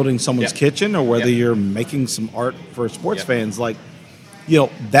rebuilding someone's kitchen or whether you're making some art for sports fans, like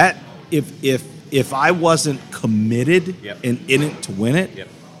that if I wasn't committed and in it to win it,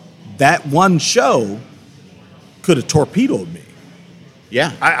 that one show could have torpedoed me.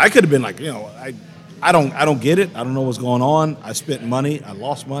 Yeah. I could have been like, I don't get it. I don't know what's going on. I spent money. I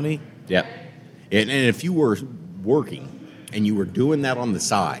lost money. Yeah. And if you were working and you were doing that on the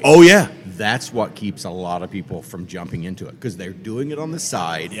side, oh yeah, that's what keeps a lot of people from jumping into it, because they're doing it on the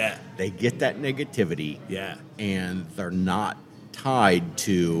side. Yeah. They get that negativity. Yeah. And they're not tied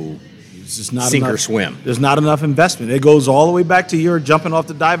to it's just not sink enough, or swim. There's not enough investment. It goes all the way back to your jumping off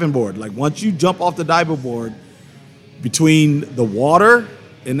the diving board. Like once you jump off the diving board, between the water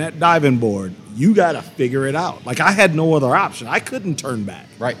and that diving board, you got to figure it out. Like I had no other option. I couldn't turn back.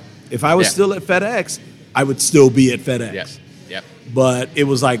 Right. If I was still at FedEx, I would still be at FedEx. Yes. Yep. But it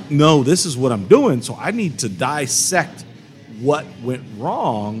was like, no, this is what I'm doing, so I need to dissect what went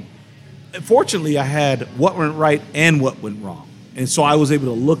wrong. Fortunately, I had what went right and what went wrong. And so I was able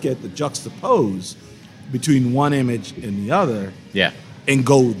to look at the juxtapose between one image and the other and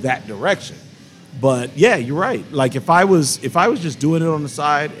go that direction. But yeah, you're right. Like if I was just doing it on the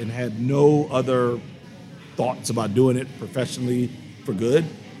side and had no other thoughts about doing it professionally for good,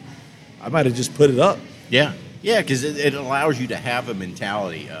 I might have just put it up. Yeah. Yeah, because it allows you to have a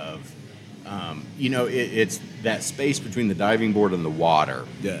mentality of, it's that space between the diving board and the water,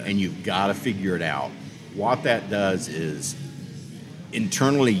 and you've got to figure it out. What that does is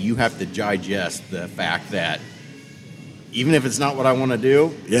internally you have to digest the fact that even if it's not what I want to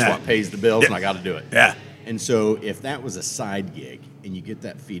do, it's what pays the bills, and I got to do it. Yeah. And so if that was a side gig and you get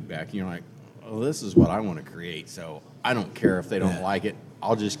that feedback, and you're like, oh, this is what I want to create, so I don't care if they don't like it.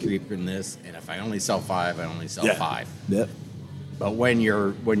 I'll just keep in this, and if I only sell 5, I only sell 5. Yep. But when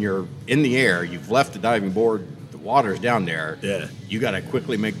you're in the air, you've left the diving board, the water's down there. Yeah. You got to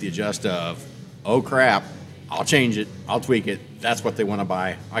quickly make the adjust of, oh crap, I'll change it, I'll tweak it. That's what they want to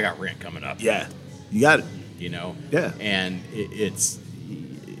buy. I got rent coming up. Yeah. You got it. Yeah. And it's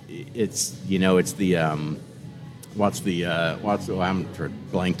the I'm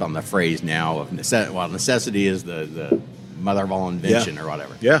blanked on the phrase now of necessity is the mother of all invention or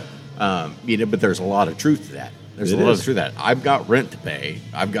whatever. Yeah. But there's a lot of truth to that. There's a lot of truth to that. I've got rent to pay.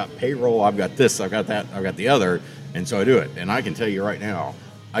 I've got payroll. I've got this. I've got that. I've got the other. And so I do it. And I can tell you right now,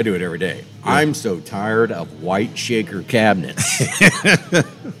 I do it every day. Yeah. I'm so tired of white shaker cabinets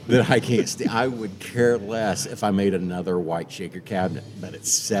that I can't stay. I would care less if I made another white shaker cabinet, but it's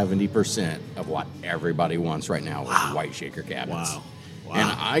 70% of what everybody wants right now is white shaker cabinets. Wow. And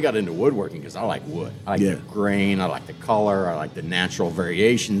I got into woodworking because I like wood. I like the grain. I like the color. I like the natural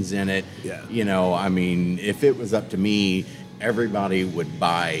variations in it. Yeah. If it was up to me, everybody would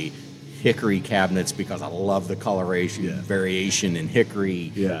buy hickory cabinets because I love the coloration variation in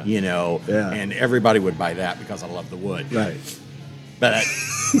hickory. Yeah. And everybody would buy that because I love the wood. Right. But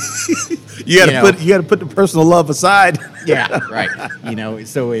you got to put the personal love aside. Yeah, right.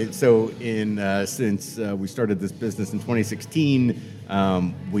 Since we started this business in 2016,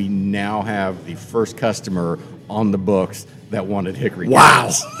 we now have the first customer on the books that wanted hickory.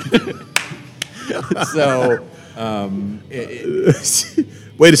 Wow. So,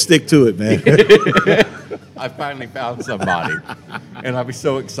 way to stick to it, man. I finally found somebody, and I was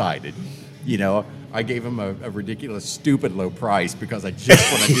so excited. I gave him a ridiculous, stupid low price because I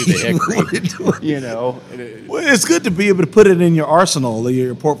just want to do the hickory. Well, it's good to be able to put it in your arsenal,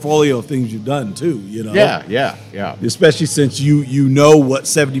 your portfolio of things you've done too. Yeah. Especially since you know what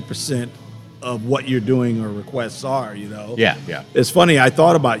 70% of what you're doing or requests are, you know? Yeah, yeah. It's funny, I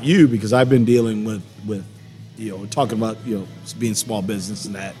thought about you because I've been dealing with talking about, being small business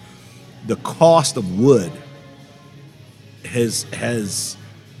and that. The cost of wood has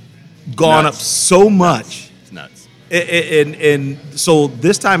gone up Nuts. so much. It's nuts. And so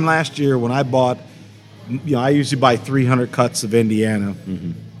this time last year when I bought, I usually buy 300 cuts of Indiana,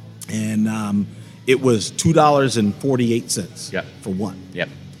 and it was $2.48 Yep. for one. Yep.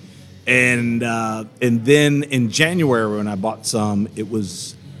 And then in January when I bought some, it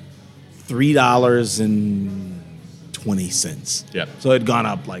was $3.20. Yep. So it had gone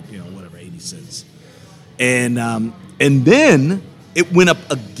up like 80 cents, and then it went up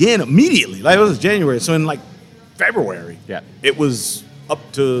again immediately. Like it was January, so in like February, Yep. it was up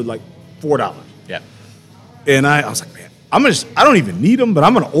to like $4. Yep. And I was like, man, I don't even need them, but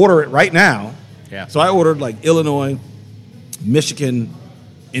I'm gonna order it right now. Yeah. So I ordered like Illinois, Michigan,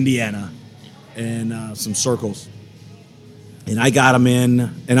 Indiana, and some circles. And I got them in,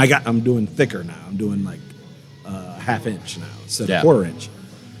 and I'm doing thicker now. I'm doing like ½ inch now instead Yeah. of $1/4 inch.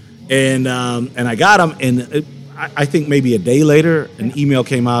 And I got them, and I think maybe a day later, an email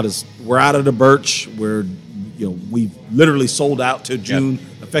came out as we're out of the birch. We've literally sold out to June,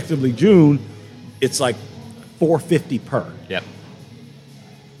 effectively June. It's like $4.50 per. Yep.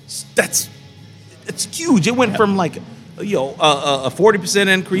 It's huge. It went from like a 40%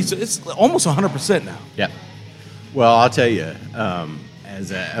 increase. It's almost 100% now. Yep. Well, I'll tell you,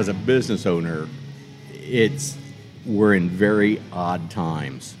 as a business owner, we're in very odd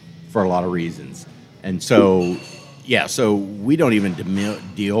times for a lot of reasons, and so so we don't even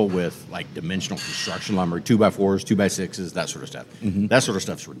deal with like dimensional construction lumber, 2x4s, 2x6s, that sort of stuff. That sort of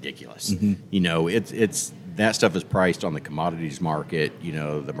stuff's ridiculous. It's that stuff is priced on the commodities market,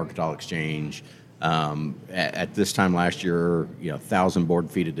 the mercantile exchange. At this time last year, 1,000 board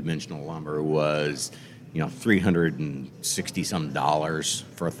feet of dimensional lumber was, $360 some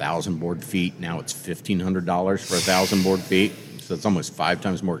for 1,000 board feet. Now it's $1,500 for 1,000 board feet. So it's almost 5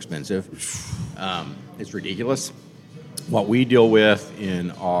 times more expensive. It's ridiculous. What we deal with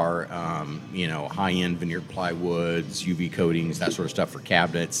in our, high-end veneered plywoods, UV coatings, that sort of stuff for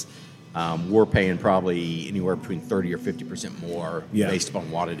cabinets, we're paying probably anywhere between 30 or 50% more based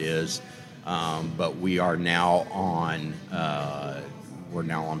upon what it is. But we are now on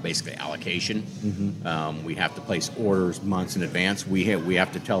basically allocation. We have to place orders months in advance. We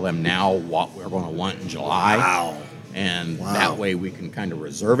have to tell them now what we're going to want in July. Wow. And that way we can kind of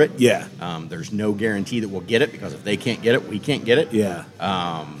reserve it. Yeah. There's no guarantee that we'll get it, because if they can't get it, we can't get it. Yeah.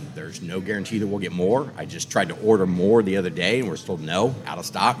 There's no guarantee that we'll get more. I just tried to order more the other day, and we're still out of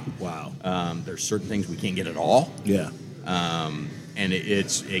stock. Wow. There's certain things we can't get at all. Yeah. And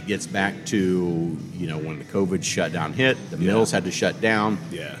it gets back to, when the COVID shutdown hit, the mills had to shut down.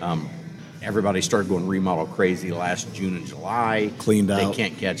 Yeah. Everybody started going remodel crazy last June and July. Cleaned out. They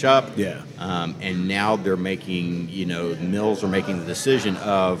can't catch up. Yeah. And now they're making, the mills are making the decision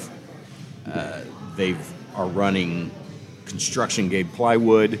of they are running construction grade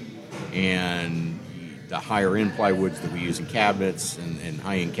plywood, and the higher end plywoods that we use in cabinets and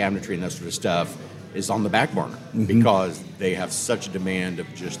high end cabinetry and that sort of stuff is on the back burner because they have such a demand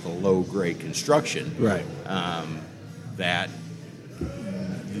of just the low grade construction. Right. That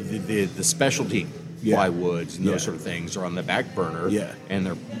the specialty plywoods and those sort of things are on the back burner. Yeah. And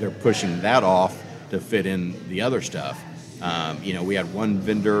they're pushing that off to fit in the other stuff. We had one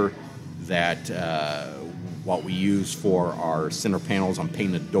vendor that what we use for our center panels on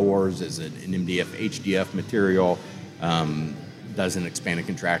painted doors is an MDF HDF material. Doesn't expand and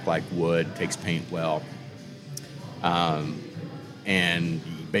contract like wood, takes paint well, and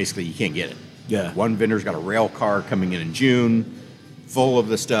basically you can't get it. Yeah. One vendor's got a rail car coming in June, full of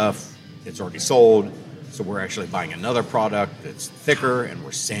the stuff. It's already sold, so we're actually buying another product that's thicker, and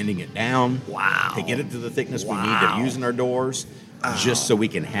we're sanding it down. Wow. To get it to the thickness we need to use in our doors, just so we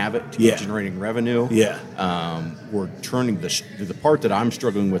can have it to keep generating revenue. Yeah. We're turning the part that I'm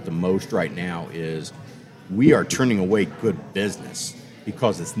struggling with the most right now is we are turning away good business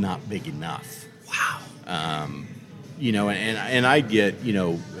because it's not big enough. Wow. And I get,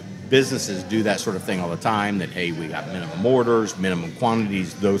 businesses do that sort of thing all the time, that, hey, we got minimum orders, minimum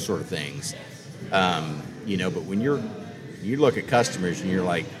quantities, those sort of things. But when you look at customers and you're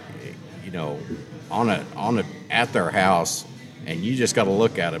like, at their house, and you just got to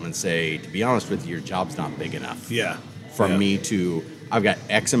look at them and say, to be honest with you, your job's not big enough. Yeah. For me to, I've got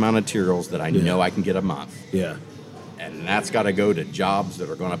X amount of materials that I know I can get a month. Yeah. And that's got to go to jobs that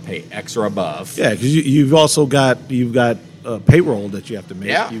are going to pay X or above. Yeah, because you've also got payroll that you have to make.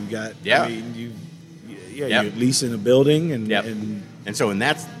 Yeah. You've got Yeah. you're leasing a building and Yep. And so, and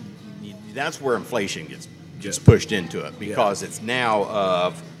that's, that's where inflation gets pushed into it, because it's now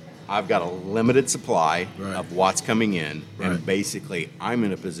of I've got a limited supply of what's coming in, and basically I'm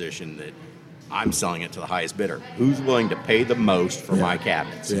in a position that I'm selling it to the highest bidder. Who's willing to pay the most for my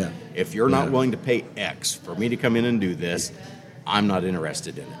cabinets? Yeah. If you're not willing to pay X for me to come in and do this, I'm not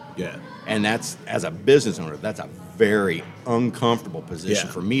interested in it. Yeah. And that's, as a business owner, that's a very uncomfortable position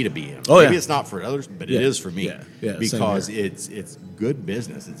for me to be in. Oh, Maybe it's not for others, but it is for me. Yeah. Yeah, because same here. it's good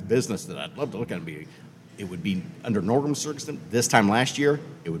business. It's business that I'd love to look at and be. It would be under normal circumstances. This time last year,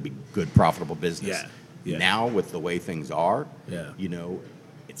 it would be good, profitable business. Yeah. Yeah. Now, with the way things are,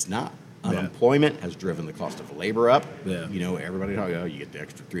 it's not. Unemployment has driven the cost of labor up. Yeah. Everybody, you get the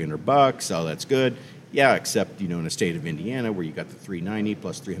extra $300, so that's good. Yeah, except, in a state of Indiana where you got the $390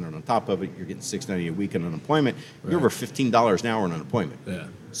 plus $300 on top of it, you're getting $690 a week in unemployment. You're over $15 an hour in unemployment. Yeah.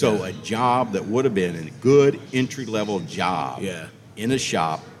 So a job that would have been a good entry-level job in a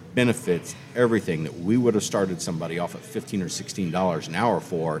shop, benefits, everything that we would have started somebody off at $15 or $16 an hour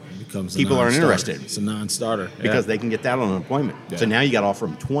for, becomes people aren't interested. It's a non-starter. Because they can get that on unemployment. Yeah. So now you got to offer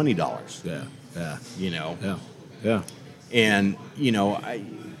them $20. Yeah. Yeah. Yeah. Yeah. And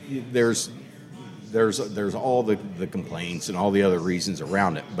there's all the complaints and all the other reasons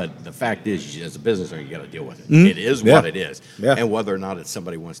around it, but the fact is, as a business owner, you got to deal with it. Mm-hmm. It is what it is. Yeah. And whether or not it's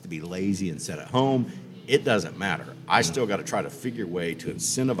somebody wants to be lazy and sit at home, it doesn't matter. I still got to try to figure a way to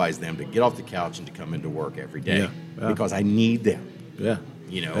incentivize them to get off the couch and to come into work every day because I need them. Yeah.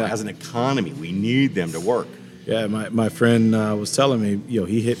 As an economy, we need them to work. Yeah, my friend was telling me,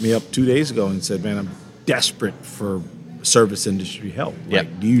 he hit me up 2 days ago and said, man, I'm desperate for service industry help.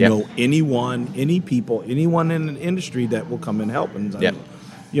 Like, do you know anyone in the industry that will come and help? And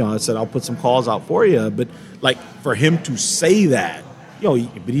I said, I'll put some calls out for you. But like for him to say that,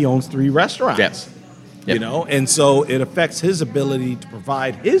 but he owns 3 restaurants. And so it affects his ability to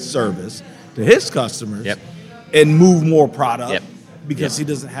provide his service to his customers and move more product because he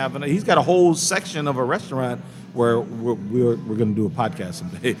doesn't have he's got a whole section of a restaurant where we're going to do a podcast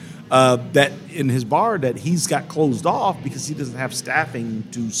someday that in his bar that he's got closed off because he doesn't have staffing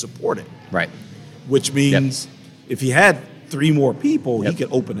to support it. Right. Which means if he had 3 more people, he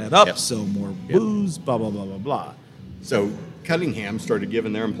could open that up, sell more booze, blah, blah, blah, blah, blah. So Cunningham started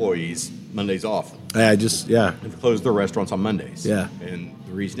giving their employees Mondays off. They've closed their restaurants on Mondays. Yeah. And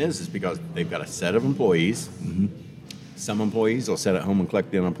the reason is because they've got a set of employees. Mm-hmm. Some employees will sit at home and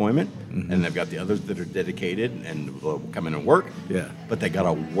collect the unemployment, and they've got the others that are dedicated and will come in and work. Yeah. But they got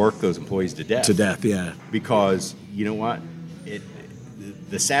to work those employees to death. Because you know what?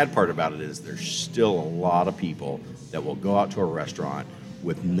 The sad part about it is there's still a lot of people that will go out to a restaurant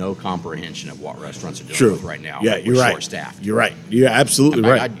with no comprehension of what restaurants are dealing with right now. Yeah, you're right. Short-staffed. You're right. You're absolutely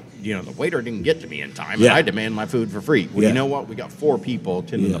right. The waiter didn't get to me in time, and I demand my food for free. Well, you know what? We got 4 people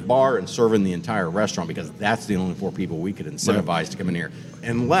tending the bar and serving the entire restaurant because that's the only 4 people we could incentivize to come in here.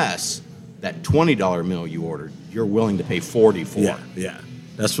 Unless that $20 meal you ordered, you're willing to pay $40 for. Yeah.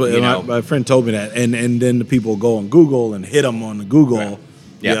 That's what my friend told me that. And then the people go on Google and hit them on the Google. Right.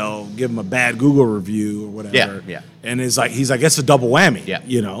 Give them a bad Google review or whatever. Yeah. And he's like, it's a double whammy. Yeah.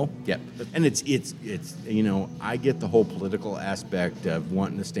 And it's I get the whole political aspect of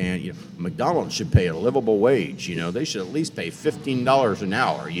wanting to stand. McDonald's should pay a livable wage. They should at least pay $15 an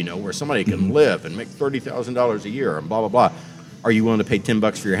hour. Where somebody can live and make $30,000 a year and blah blah blah. Are you willing to pay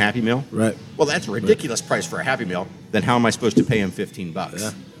 $10 for your Happy Meal? Right. Well, that's a ridiculous price for a Happy Meal. Then how am I supposed to pay him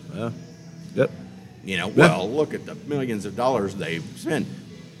 $15? Yeah. Yep. Well, look at the millions of dollars they spend.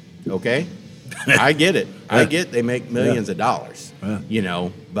 Okay, I get it. I get they make millions of dollars.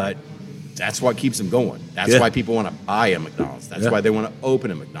 But that's what keeps them going. That's why people want to buy a McDonald's. That's why they want to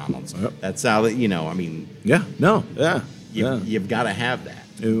open a McDonald's. That's how they. You've got to have that.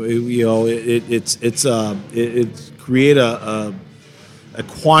 It's create a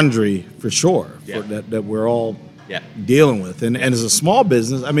quandary for sure that we're all dealing with. And as a small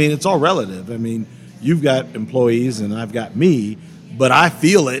business, it's all relative. You've got employees and I've got me, but I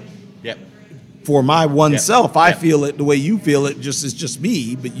feel it for my oneself. I feel it the way you feel it. It's just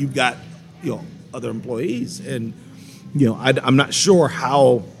me, but you've got other employees, and I'm not sure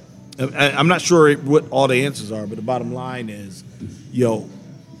how. I'm not sure what all the answers are, but the bottom line is,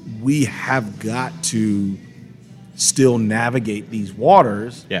 we have got to still navigate these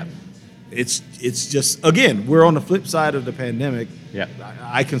waters. Yeah. It's just, again, we're on the flip side of the pandemic. Yeah.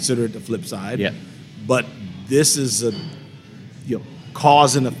 I consider it the flip side. Yeah. But this is a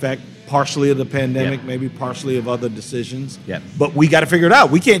cause and effect, partially of the pandemic, maybe partially of other decisions. Yeah. But we got to figure it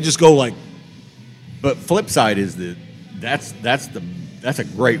out. We can't just go like. But flip side is that's a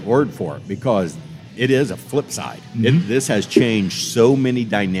great word for it, because it is a flip side. This has changed so many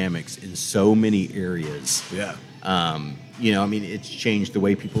dynamics in so many areas. Yeah. I mean, it's changed the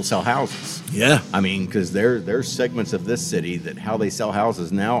way people sell houses. Yeah. I mean, because there's segments of this city that how they sell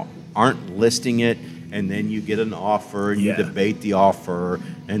houses now aren't listing it, and then you get an offer and you debate the offer,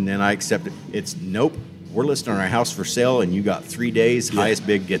 and then I accept it. It's nope. We're listing our house for sale, and you got 3 days. Highest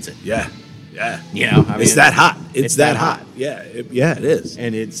bid gets it. Yeah. Yeah. I mean, it's that hot. It's that hot. Yeah. It is.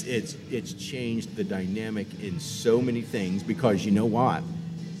 And it's changed the dynamic in so many things because you know what?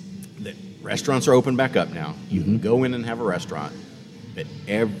 The restaurants are open back up now. You can go in and have a restaurant, but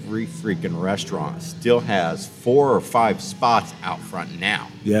every freaking restaurant still has 4 or 5 spots out front now.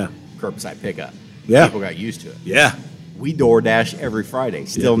 Yeah. Curbside pickup. Yeah. People got used to it. Yeah. We DoorDash every Friday,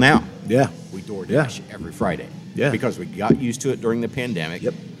 still now. Yeah. We DoorDash every Friday. Yeah. Because we got used to it during the pandemic.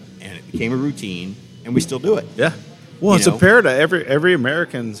 Yep. And it became a routine, and we still do it. Yeah. Well, it's know? a paradigm. Every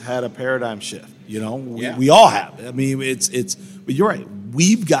American's had a paradigm shift. Yeah. We all have. I mean, it's. But you're right.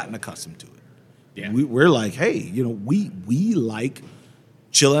 We've gotten accustomed to it. Yeah. We're like, hey, we like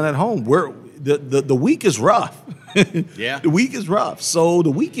chilling at home. The week is rough. Yeah. The week is rough. So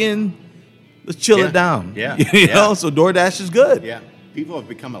the weekend, let's chill it down. Yeah. you know. So DoorDash is good. Yeah. People have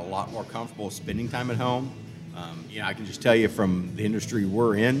become a lot more comfortable spending time at home. I can just tell you from the industry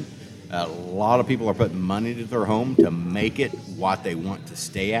we're in, a lot of people are putting money into their home to make it what they want to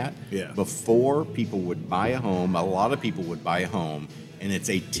stay at. Yeah. Before people would buy a home, a lot of people would buy a home, and it's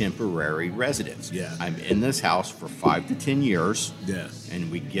a temporary residence. Yeah. I'm in this house for 5 to 10 years. Yeah. And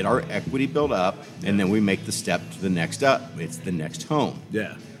we get our equity built up, and then we make the step to the next up. It's the next home.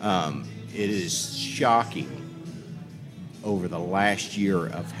 Yeah. It is shocking over the last year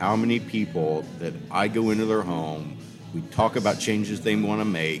of how many people that I go into their home, we talk about changes they want to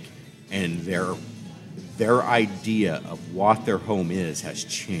make, and their idea of what their home is has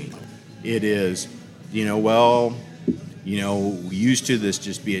changed. It is, we used to this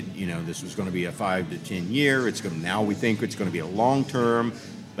just be this was going to be a 5 to 10 year. Now we think it's going to be a long term,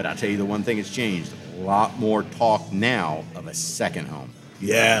 but I'll tell you the one thing that's changed, a lot more talk now of a second home.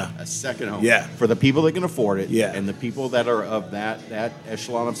 Yeah. A second home. Yeah. For the people that can afford it. Yeah. And the people that are of that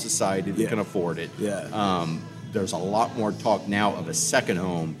echelon of society that can afford it. Yeah. There's a lot more talk now of a second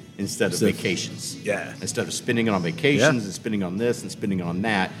home instead of vacations. Yeah. Instead of spending it on vacations Yeah. and spending on this and spending on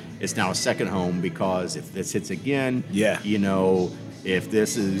that, it's now a second home because if this hits again, if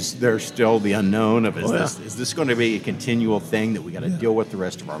there's still the unknown of is this going to be a continual thing that we got to deal with the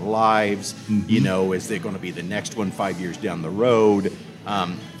rest of our lives? Mm-hmm. Is there going to be the next one 5 years down the road?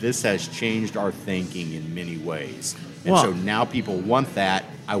 This has changed our thinking in many ways. And so now people want that.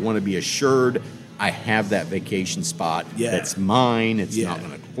 I want to be assured I have that vacation spot. Yeah. That's mine. It's Yeah. not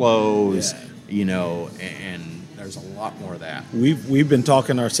going to close, Yeah. and there's a lot more of that. We've been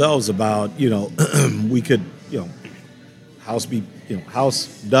talking ourselves about, we could, house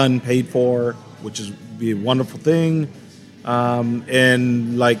done, paid for, which is be a wonderful thing,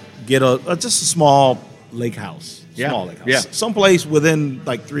 and like get just a small lake house, small lake house, Yeah. someplace within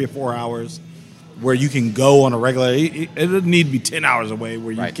like 3 or 4 hours where you can go on a regular. It doesn't need to be 10 hours away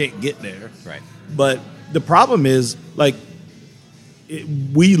where you Right. can't get there. Right. But the problem is, like,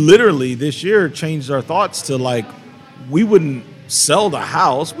 we literally this year changed our thoughts to like we wouldn't sell the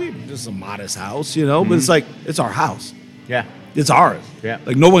house. Just a modest house, but it's like it's our house. Yeah. It's ours. Yeah.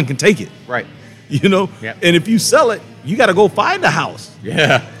 Like no one can take it. Right. And if you sell it, you got to go find a house.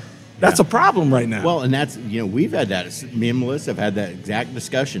 Yeah. That's a problem right now. Well, and that's, we've had that. Me and Melissa have had that exact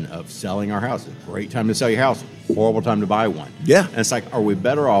discussion of selling our house. Great time to sell your house. Horrible time to buy one. Yeah. And it's like, are we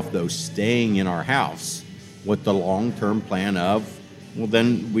better off, though, staying in our house with the long-term plan of, well,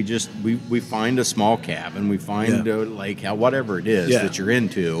 then we find a small cabin, we find a lake house, whatever it is that you're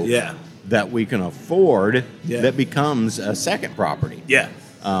into that we can afford that becomes a second property. Yeah.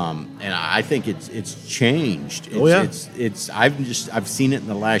 And I think it's changed. I've seen it in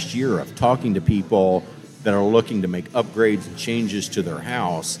the last year of talking to people that are looking to make upgrades and changes to their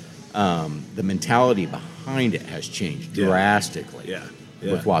house. The mentality behind it has changed drastically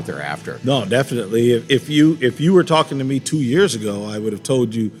with what they're after. No, definitely. If you were talking to me 2 years ago, I would have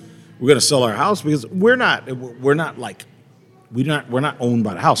told you we're going to sell our house because we're not owned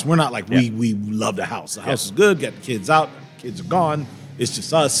by the house. We're not like we love the house. The house is good. Got the kids out. Kids are gone. It's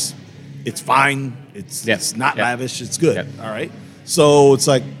just us. It's fine. It's not lavish. It's good. All right. So it's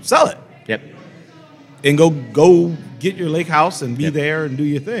like sell it. Yep. And go get your lake house and be there and do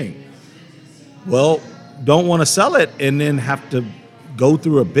your thing. Well, don't want to sell it and then have to go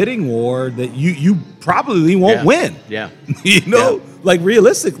through a bidding war that you probably won't win. Yeah. Like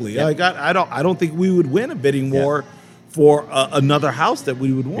realistically, like I don't think we would win a bidding war for another house that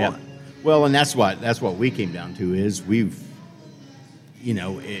we would want. Well, and that's what we came down to is we've,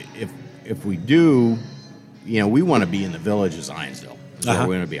 if we do, we want to be in the village of Zionsville. That's where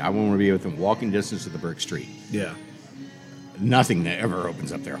we want to be. I want to be within walking distance of the Brick Street. Yeah. Nothing that ever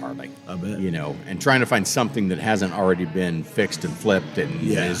opens up there hardly. I bet. And trying to find something that hasn't already been fixed and flipped and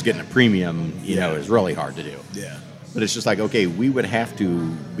is getting a premium, is really hard to do. Yeah. But it's just like, okay, we would have to,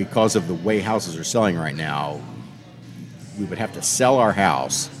 because of the way houses are selling right now, we would have to sell our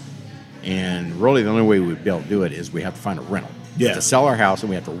house. And really the only way we'd be able to do it is we have to find a rental. We have to sell our house and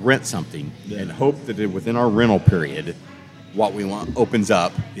we have to rent something and hope that within our rental period, what we want opens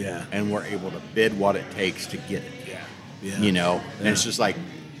up. Yeah. And we're able to bid what it takes to get it. Yeah. And it's just like,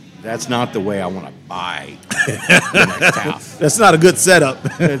 that's not the way I want to buy the next house. That's not a good setup.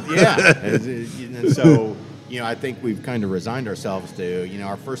 And so, I think we've kind of resigned ourselves to,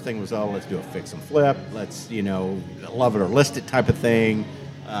 our first thing was, let's do a fix and flip. Let's, love it or list it type of thing.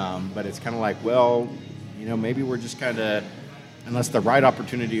 But it's kind of like, well, maybe we're just kind of, unless the right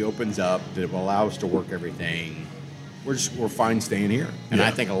opportunity opens up that will allow us to work everything, we're fine staying here. And I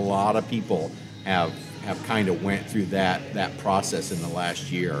think a lot of people have kind of went through that process in the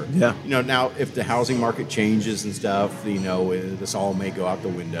last year. Yeah. Now if the housing market changes and stuff, this all may go out the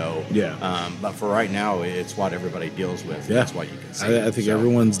window. Yeah. But for right now, it's what everybody deals with. Yeah. That's what you can see. I think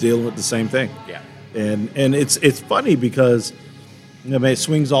everyone's dealing with the same thing. Yeah. And it's funny because it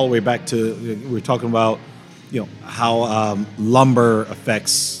swings all the way back to we're talking about how lumber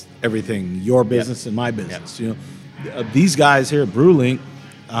affects everything, your business and my business. These guys here at BrewLink,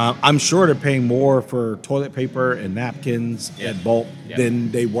 I'm sure they're paying more for toilet paper and napkins at bulk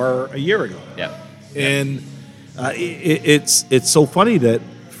than they were a year ago. Yeah. And it's so funny that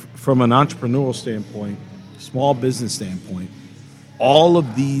from an entrepreneurial standpoint, small business standpoint, all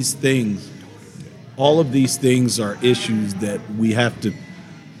of these things are issues that we have to,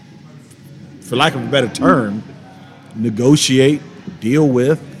 for lack of a better term, negotiate, deal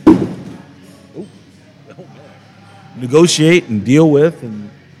with, and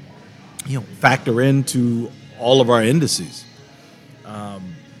factor into all of our indices.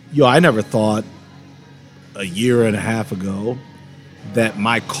 I never thought a year and a half ago that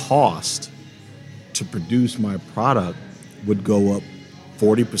my cost to produce my product would go up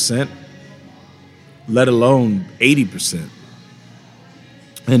 40%, let alone 80%.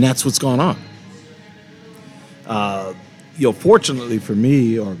 And that's what's going on. Fortunately for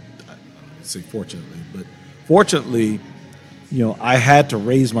me, or I say fortunately, but fortunately, I had to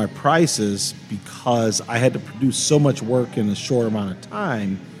raise my prices because I had to produce so much work in a short amount of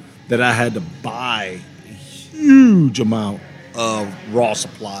time that I had to buy a huge amount of raw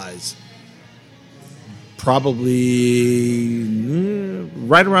supplies. Probably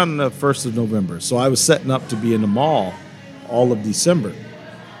right around the 1st of November. So I was setting up to be in the mall all of December.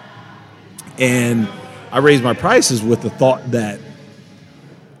 And I raised my prices with the thought that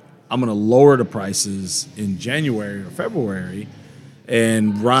I'm going to lower the prices in January or February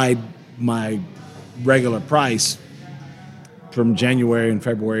and ride my regular price from January and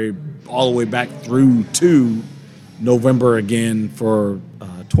February all the way back through to November again for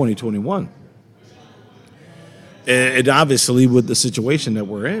 2021. And obviously with the situation that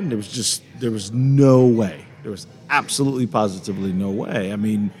we're in, there was no way. There was absolutely positively no way. I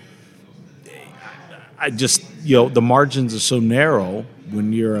mean, I just, the margins are so narrow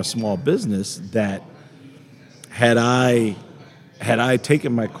when you're a small business that had I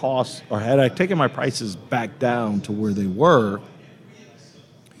taken my costs or had I taken my prices back down to where they were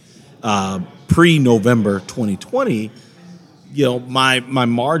pre-November 2020, my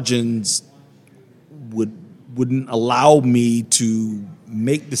margins wouldn't allow me to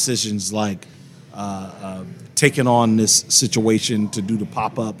make decisions like taking on this situation to do the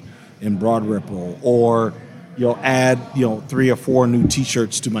pop-up in Broad Ripple, or add 3 or 4 new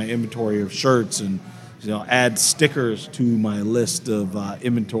T-shirts to my inventory of shirts, and add stickers to my list of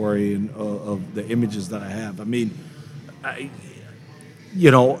inventory and of the images that I have. I mean,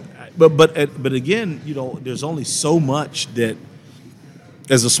 but again, there's only so much that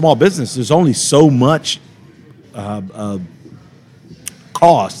as a small business, there's only so much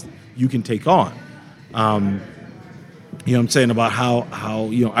cost you can take on. I'm saying about how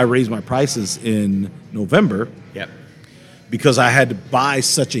I raised my prices in November. Yep. Because I had to buy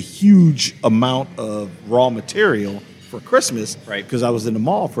such a huge amount of raw material for Christmas. Right. Because I was in the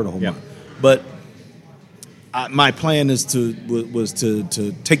mall for the whole Yep. month. But my plan was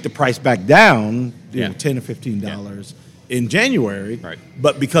to take the price back down, $10 or $15 in January. Right.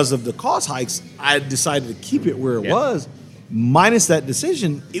 But because of the cost hikes, I decided to keep it where it was. Minus that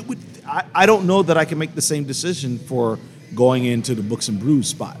decision, I don't know that I can make the same decision for going into the Books and Brews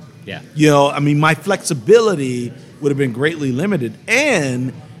spot. Yeah. You know, I mean, my flexibility would have been greatly limited,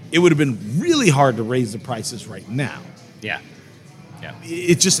 and it would have been really hard to raise the prices right now. Yeah. Yeah.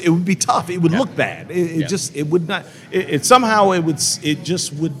 It would be tough. It would Yeah. look bad. Yeah. It would not. It somehow it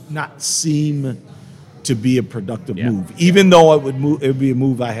just would not seem to be a productive Yeah. move, even though it would be a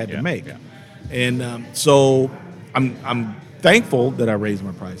move I had Yeah. to make. Yeah. And so I'm thankful that I raised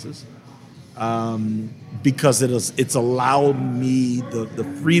my prices. Because it's allowed me the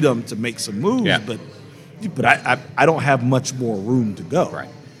freedom to make some moves, Yeah. but I don't have much more room to go. Right.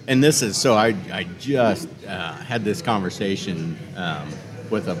 And this is so I just had this conversation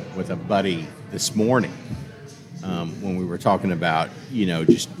with a buddy this morning when we were talking about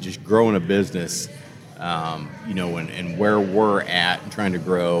just growing a business, and where we're at and trying to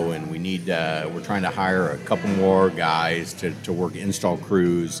grow, and we're trying to hire a couple more guys to work install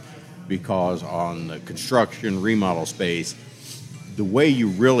crews, because on the construction remodel space, the way you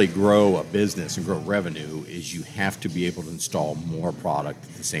really grow a business and grow revenue is you have to be able to install more product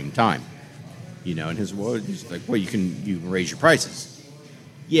at the same time. And he's like, well, you can raise your prices.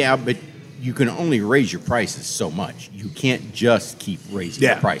 Yeah, but you can only raise your prices so much. You can't just keep raising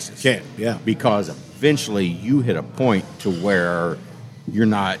your prices. Can't, yeah. Because eventually you hit a point to where you're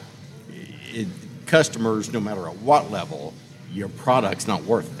not customers, no matter at what level, your product's not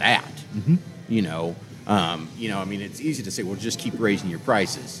worth that. Mm-hmm. I mean, it's easy to say, well, just keep raising your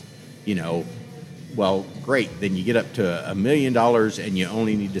prices. Well, great. Then you get up to $1 million and you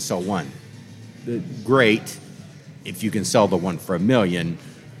only need to sell one. Great. If you can sell the one for $1 million,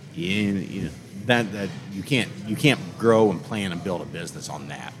 that you can't grow and plan and build a business on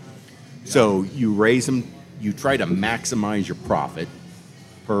that. Yeah. So you raise them. You try to maximize your profit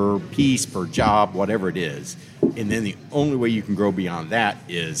per piece, per job, whatever it is. And then the only way you can grow beyond that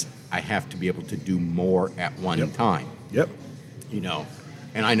is I have to be able to do more at one time. Yep.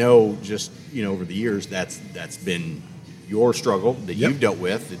 And I know just, over the years, that's been your struggle that you've dealt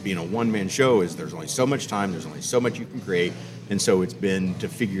with. That being a one-man show is there's only so much time, there's only so much you can create. And so it's been to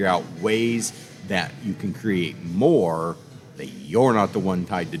figure out ways that you can create more that you're not the one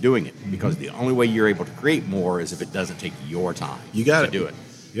tied to doing it. Mm-hmm. Because the only way you're able to create more is if it doesn't take your time to do it.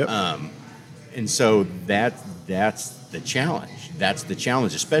 Yep. And so that's the challenge. That's the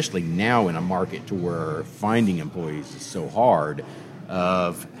challenge, especially now in a market to where finding employees is so hard.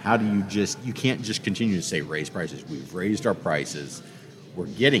 Of how do you can't just continue to say raise prices. We've raised our prices. We're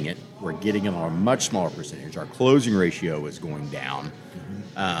getting it. We're getting it on a much smaller percentage. Our closing ratio is going down.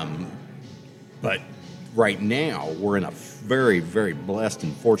 But right now, we're in a very, very blessed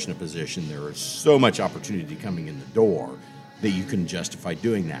and fortunate position. There is so much opportunity coming in the door that you can justify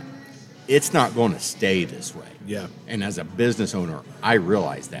doing that. It's not going to stay this way. Yeah. And as a business owner, I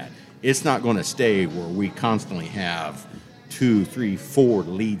realize that. It's not going to stay where we constantly have 2, 3, 4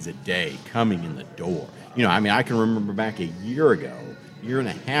 leads a day coming in the door. I can remember back a year and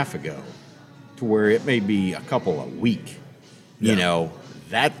a half ago, to where it may be a couple a week. Yeah.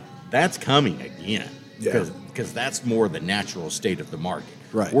 That's coming again. Yeah. Because that's more the natural state of the market.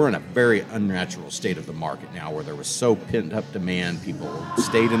 Right. We're in a very unnatural state of the market now, where there was so pent up demand. People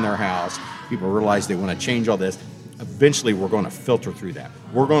stayed in their house. People realized they want to change all this. Eventually, we're going to filter through that.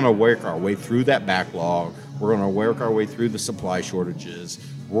 We're going to work our way through that backlog. We're going to work our way through the supply shortages.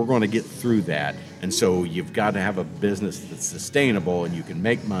 We're going to get through that. And so you've got to have a business that's sustainable, and you can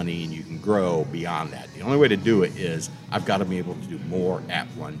make money and you can grow beyond that. The only way to do it is I've got to be able to do more at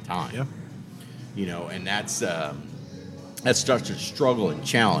one time. Yeah. And that's such a struggle and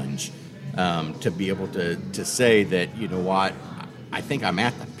challenge to be able to say that, I think I'm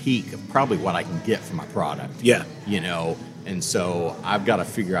at the peak of probably what I can get from my product. Yeah. And so I've got to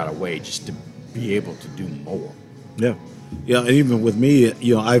figure out a way just to be able to do more. Yeah. Yeah, and even with me,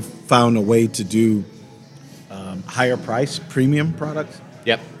 I've found a way to do higher price premium products.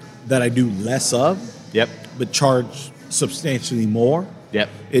 Yep. That I do less of. Yep. But charge substantially more. Yep.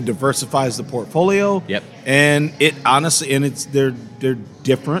 It diversifies the portfolio. Yep. And it honestly, and they're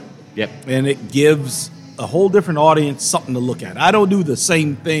different. Yep. And it gives a whole different audience something to look at. I don't do the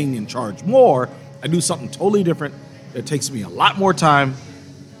same thing and charge more. I do something totally different. It takes me a lot more time,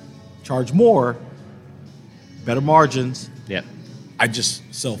 charge more, better margins. Yep. I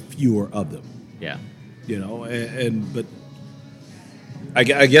just sell fewer of them. Yeah. But I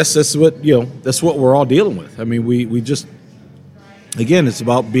guess that's what we're all dealing with. I mean, we just, again, it's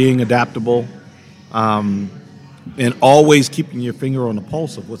about being adaptable, and always keeping your finger on the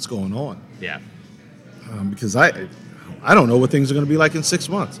pulse of what's going on. Yeah. Because I don't know what things are going to be like in 6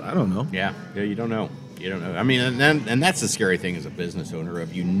 months. I don't know. Yeah. You don't know. I mean, and that's the scary thing as a business owner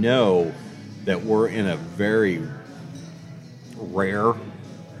that we're in a very rare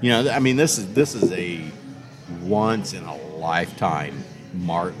I mean, this is a once in a lifetime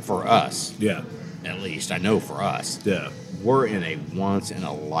mark for us. Yeah. At least I know for us. Yeah. We're in a once in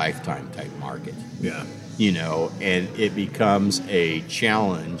a lifetime type market. Yeah. And it becomes a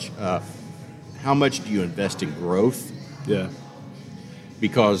challenge of how much do you invest in growth? Yeah.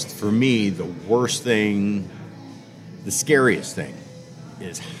 Because for me, the worst thing, the scariest thing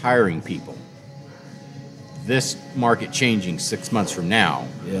is hiring people. This market changing 6 months from now,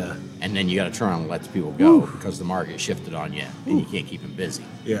 Yeah. and then you got to turn around and let the people go because the market shifted on you and you can't keep them busy.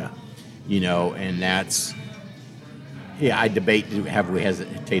 Yeah. And that's, I debate, have we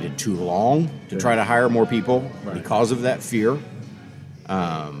hesitated too long to try to hire more people because of that fear?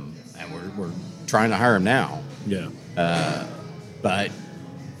 And we're trying to hire them now, Yeah. but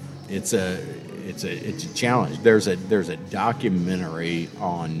it's a challenge. There's a documentary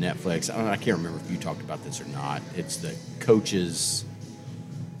on Netflix. I can't remember if you talked about this or not. It's the coaches.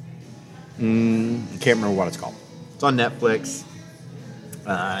 I can't remember what it's called. It's on Netflix.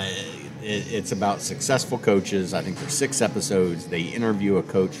 It's about successful coaches. I think there's 6 episodes. They interview a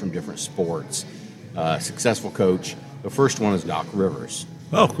coach from different sports. Successful coach. The first one is Doc Rivers.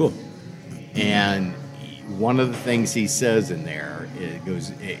 Oh, cool. And one of the things he says in there,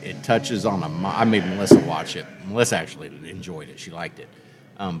 it touches on I made Melissa watch it. Melissa actually enjoyed it. She liked it.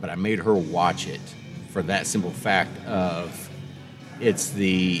 But I made her watch it for that simple fact of it's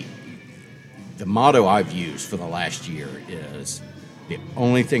the motto I've used for the last year is the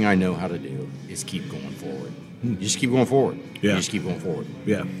only thing I know how to do is keep going forward. You just keep going forward. Yeah. You just keep going forward.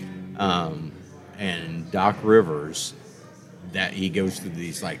 Yeah. And Doc Rivers, that he goes through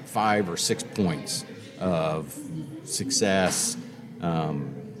these like 5 or 6 points of success,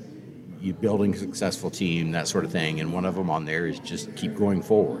 you building a successful team, that sort of thing. And one of them on there is just keep going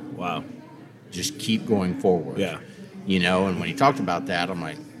forward. Wow. Just keep going forward. Yeah. And when he talked about that, I'm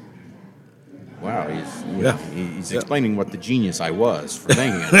like, wow, he's explaining what the genius I was for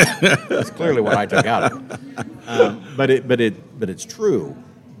thinking of that. That's clearly what I took out of it. But it's true.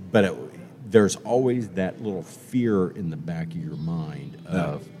 But there's always that little fear in the back of your mind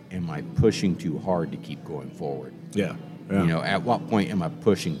of, am I pushing too hard to keep going forward? Yeah. At what point am I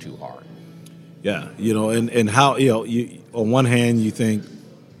pushing too hard? Yeah. And how, you on one hand, you think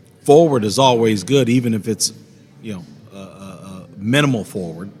forward is always good, even if it's, minimal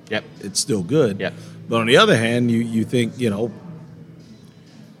forward. Yep. It's still good. Yep. But on the other hand, you think,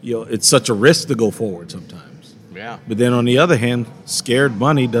 it's such a risk to go forward sometimes. Yeah. But then on the other hand, scared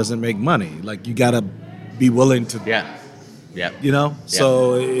money doesn't make money. Like you got to be willing to, Yeah. Yeah.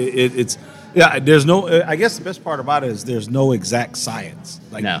 So it's there's no, I guess the best part about it is there's no exact science.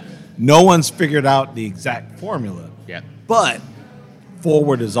 Like no one's figured out the exact formula. Yeah. But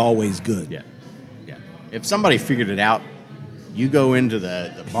forward is always good. Yeah. Yeah. If somebody figured it out, you go into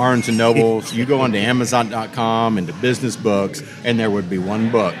the Barnes and Nobles, you go onto Amazon.com, into business books, and there would be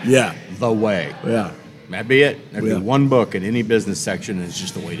one book. Yeah. The Way. Yeah. That'd be it. There'd Yeah. be one book in any business section, and it's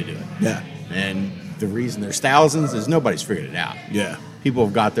just the way to do it. Yeah. And the reason there's thousands is nobody's figured it out. Yeah. People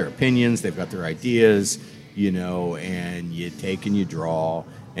have got their opinions, they've got their ideas, and you take and you draw,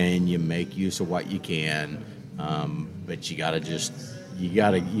 and you make use of what you can. But you gotta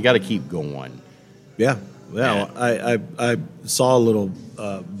keep going. Yeah. Well, I saw a little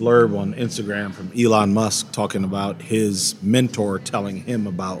blurb on Instagram from Elon Musk talking about his mentor telling him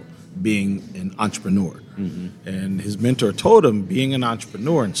about being an entrepreneur. Mm-hmm. And his mentor told him being an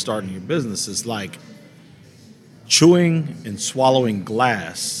entrepreneur and starting your business is like chewing and swallowing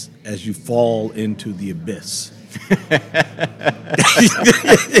glass as you fall into the abyss.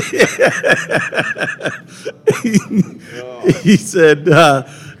 He said,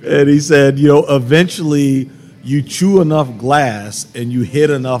 eventually you chew enough glass and you hit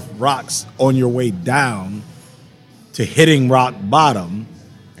enough rocks on your way down to hitting rock bottom.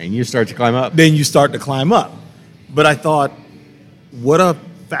 And you start to climb up. Then you start to climb up. But I thought, what a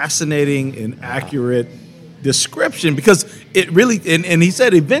fascinating and accurate description, because it really, and he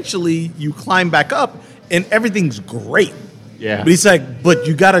said eventually you climb back up and everything's great. Yeah. But he's like, but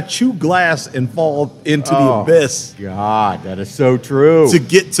you got to chew glass and fall into the abyss. God, that is so true. To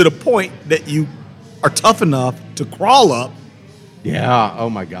get to the point that you are tough enough to crawl up. Yeah.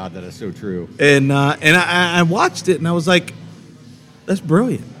 Oh my God, that is so true. And I watched it and I was like, that's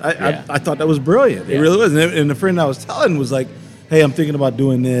brilliant. I thought that was brilliant. Yeah. It really was. And the friend I was telling was like, hey, I'm thinking about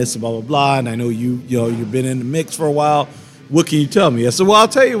doing this and blah, blah, blah. And I know you've been in the mix for a while. What can you tell me? I said, well, I'll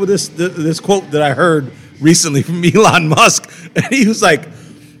tell you with this quote that I heard recently from Elon Musk. And he was like,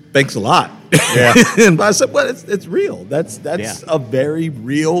 thanks a lot. Yeah. And I said, well, it's real. That's a very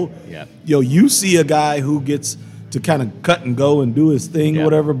real, you see a guy who gets to kind of cut and go and do his thing Yeah. or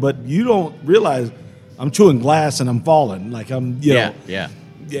whatever. But you don't realize I'm chewing glass and I'm falling. Like I'm, you know, Yeah.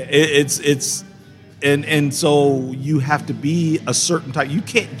 it's and so you have to be a certain type. You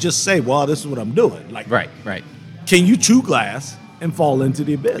can't just say, well, this is what I'm doing. Like, Right. can you chew glass and fall into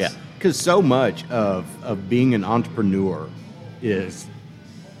the abyss? Yeah. Because so much of being an entrepreneur is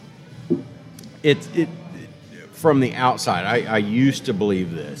it from the outside. I used to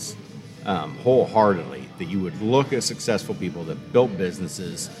believe this wholeheartedly, that you would look at successful people that built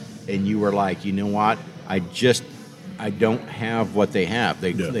businesses and you were like, you know what, I don't have what they have.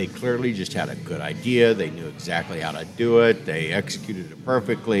 They clearly just had a good idea. They knew exactly how to do it. They executed it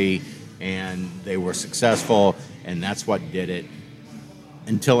perfectly, and they were successful, and that's what did it.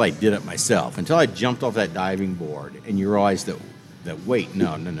 Until I did it myself, until I jumped off that diving board, and you realize that wait,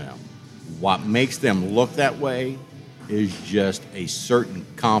 no. What makes them look that way is just a certain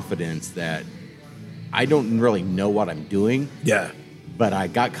confidence that I don't really know what I'm doing. Yeah. But I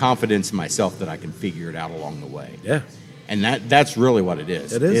got confidence in myself that I can figure it out along the way. Yeah. And that's really what it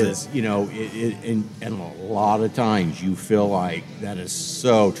is. It is. You know, and a lot of times you feel like that is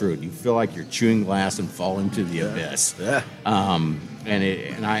so true. You feel like you're chewing glass and fall into the abyss. Yeah.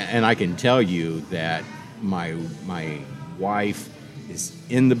 And I can tell you that my wife is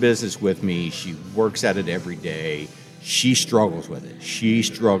in the business with me. She works at it every day. She struggles with it. She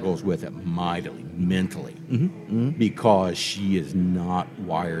struggles with it mightily, mentally, because she is not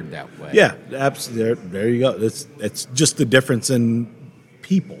wired that way. Yeah, absolutely. There you go. It's just the difference in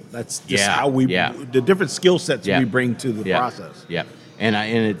people. That's just how we the different skill sets we bring to the process. Yeah, and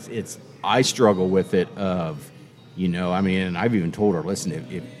I struggle with it. Of, you know, I mean, and I've even told her,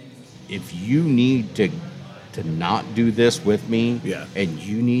 listen, if you need to not do this with me, and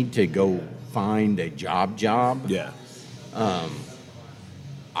you need to go find a job,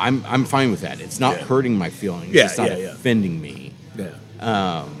 I'm fine with that. It's not hurting my feelings. It's not offending me.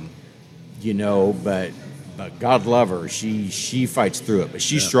 Yeah. You know, but God love her. She fights through it, but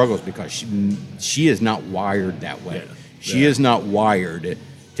she struggles because she is not wired that way. Yeah. She is not wired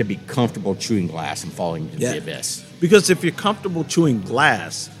to be comfortable chewing glass and falling into the abyss. Because if you're comfortable chewing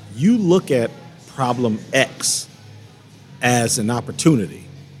glass, you look at problem X as an opportunity.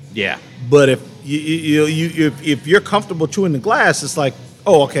 Yeah. But if if you're comfortable chewing the glass, it's like,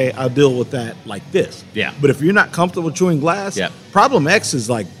 oh, okay, I'll deal with that like this. Yeah. But if you're not comfortable chewing glass, problem X is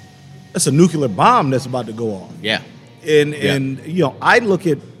like, it's a nuclear bomb that's about to go off. Yeah. And you know, I look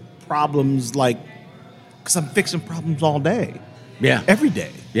at problems like, because I'm fixing problems all day. Yeah. Every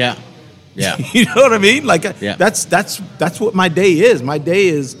day. Yeah. Yeah. You know what I mean? Like Yeah. that's what my day is. My day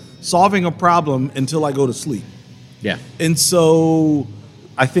is solving a problem until I go to sleep. Yeah. And so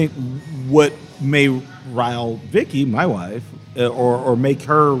I think what may rile Vicky, my wife, or make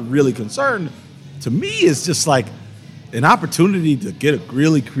her really concerned, to me is just like an opportunity to get a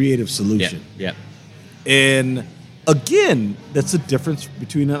really creative solution. Yeah. And again, that's the difference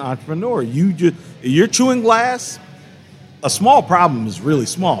between an entrepreneur. You're chewing glass, a small problem is really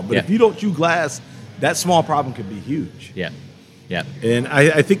small, but if you don't chew glass, that small problem can be huge. Yeah. Yeah. And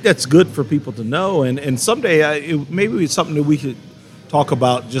I think that's good for people to know. And someday, maybe it's something that we could talk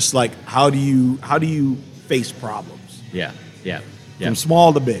about. Just like how do you face problems? Yeah. Yeah. From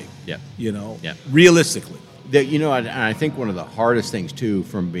small to big. Yeah. You know. Yeah. Realistically. You know, and I think one of the hardest things too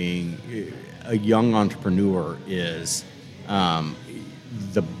from being a young entrepreneur is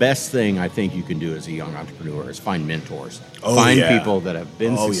the best thing I think you can do as a young entrepreneur is find mentors. Find people that have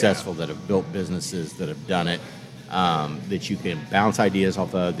been successful, that have built businesses, that have done it. That you can bounce ideas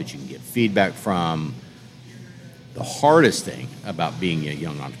off of, that you can get feedback from. The hardest thing about being a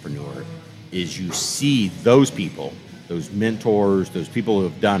young entrepreneur is you see those people, those mentors, those people who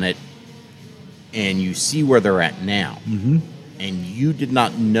have done it, and you see where they're at now. Mm-hmm. And you did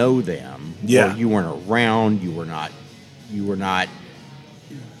not know them. Yeah. Or you weren't around. You were not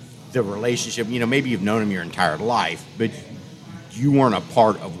the relationship. You know, maybe you've known them your entire life, but you weren't a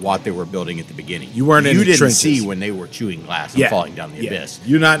part of what they were building at the beginning. You weren't in the didn't trenches. see when they were chewing glass and falling down the abyss.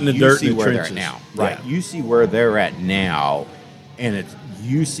 You're not in the dirt see in the where trenches. they're at now. Right. Yeah. You see where they're at now, and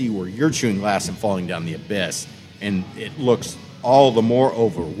you see where you're chewing glass and falling down the abyss, and it looks all the more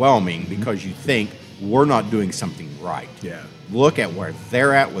overwhelming because you think we're not doing something right. Yeah. Look at where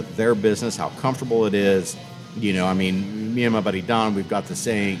they're at with their business, how comfortable it is. You know, I mean, me and my buddy Don, we've got the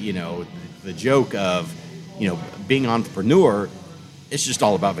saying, you know, the joke of, you know, being an entrepreneur, it's just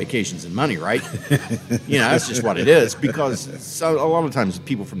all about vacations and money, right? You know, that's just what it is. Because a lot of times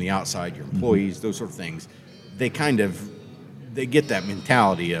people from the outside, your employees, those sort of things, they get that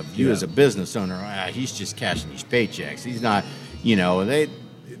mentality of you as a business owner, he's just cashing these paychecks. He's not, you know,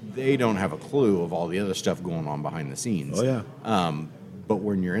 they don't have a clue of all the other stuff going on behind the scenes. Oh, yeah. But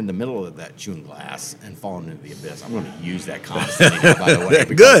when you're in the middle of that chewing glass and falling into the abyss, I'm going to use that constantly, by the way.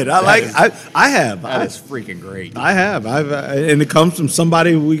 Good. I have. That is freaking great. I have. And it comes from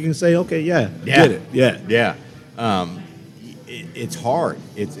somebody we can say, okay, get it. Yeah. Yeah. It's hard.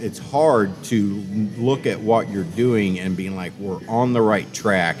 It's hard to look at what you're doing and being like, we're on the right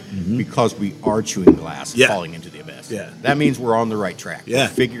track because we are chewing glass and Yeah. falling into the abyss. Yeah. That means we're on the right track. Yeah. We're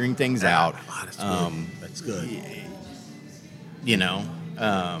figuring things out. Oh, that's good. That's good. You know,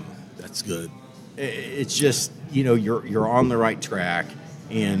 That's good. it's just, you know, you're on the right track,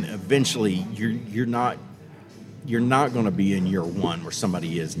 and eventually you're not going to be in year 1 where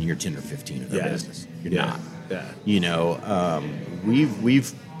somebody is in year 10 or 15 of their business. You're not. Yeah. You know,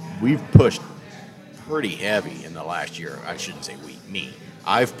 we've pushed pretty heavy in the last year. I shouldn't say me.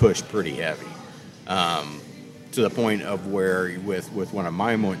 I've pushed pretty heavy to the point of where with one of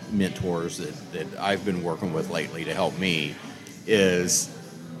my mentors that I've been working with lately to help me is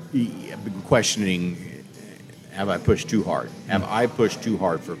I've been questioning, have I pushed too hard? Have I pushed too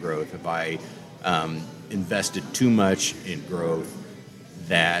hard for growth? Have I invested too much in growth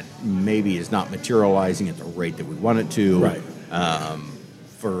that maybe is not materializing at the rate that we want it to? Right.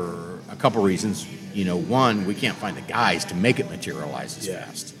 For a couple reasons. You know, one, we can't find the guys to make it materialize as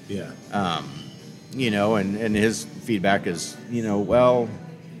fast. Yeah. You know, and his feedback is, you know, well,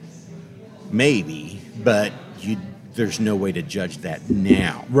 maybe, but there's no way to judge that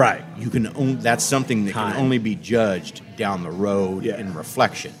now. Right. You can that's something that Time. can only be judged down the road in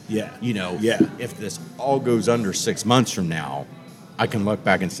reflection. Yeah. You know, Yeah. if this all goes under 6 months from now, I can look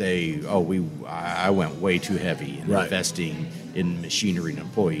back and say, oh, I went way too heavy in Right. investing in machinery and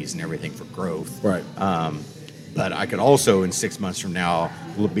employees and everything for growth. Right. But I could also, in 6 months from now,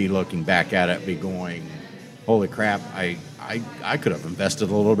 be looking back at it, be going, holy crap, I could have invested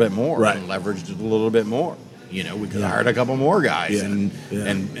a little bit more Right. and leveraged it a little bit more. You know, we could have hired a couple more guys and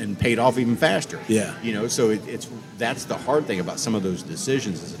paid off even faster. Yeah. You know, so that's the hard thing about some of those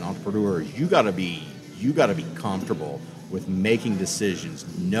decisions as an entrepreneur. You got to be comfortable with making decisions,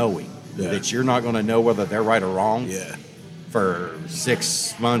 knowing that you're not going to know whether they're right or wrong for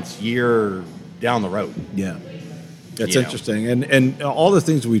 6 months, year down the road. Yeah. That's You know. interesting. And all the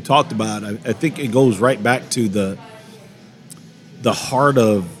things we talked about, I think it goes right back to the heart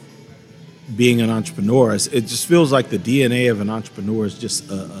of being an entrepreneur. It just feels like the DNA of an entrepreneur is just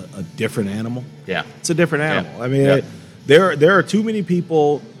a different animal. Yeah. It's a different animal. Yeah. I mean, Yeah. there are too many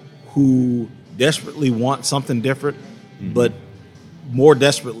people who desperately want something different, but more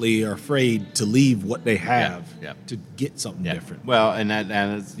desperately are afraid to leave what they have Yeah. to get something Yeah. different. Well, and that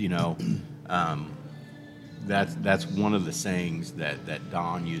is, you know, that's one of the sayings that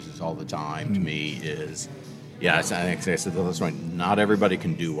Don uses all the time to me is, I think I said this right. Not everybody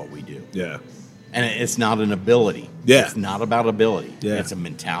can do what we do, Yeah. and it's not an ability. Yeah. It's not about ability. Yeah. It's a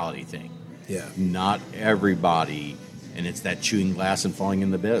mentality thing. Yeah. Not everybody, and it's that chewing glass and falling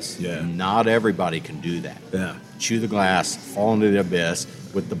in the abyss. Yeah. Not everybody can do that. Yeah. Chew the glass, fall into the abyss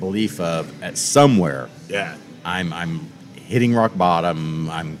with the belief of at somewhere Yeah. I'm hitting rock bottom,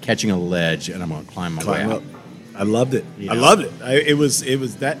 I'm catching a ledge, and I'm going to climb my way Climb out. up. I loved it. You I know? loved it. It was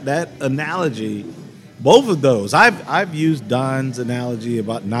that analogy. Both of those. I've used Don's analogy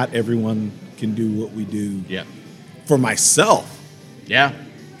about not everyone can do what we do Yeah. for myself Yeah.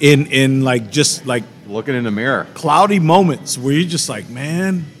 in like just like Looking in the mirror. cloudy moments where you're just like,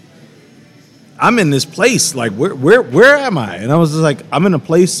 man, I'm in this place. Like where am I? And I was just like, I'm in a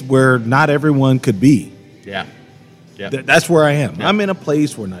place where not everyone could be. Yeah. Yeah. That's where I am. Yeah. I'm in a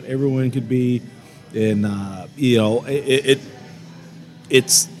place where not everyone could be, and you know,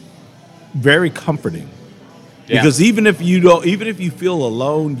 it's very comforting Yeah. because even if you feel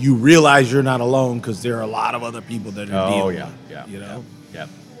alone, you realize you're not alone because there are a lot of other people that are dealing yeah. with it, Yeah. you know. Yeah.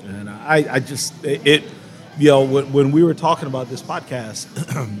 And I just it you know, when we were talking about this podcast,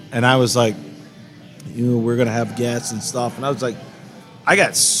 and I was like, you know, we're gonna have guests and stuff, and I was like, I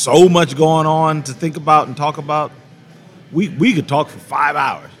got so much going on to think about and talk about. We could talk for 5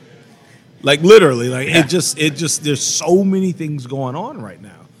 hours, like literally, like Yeah. it just there's so many things going on right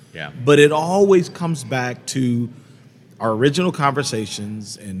now. Yeah. But it always comes back to our original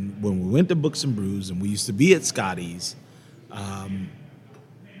conversations, and when we went to Books and Brews, and we used to be at Scotty's.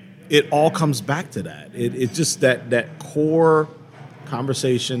 It all comes back to that. It's just that core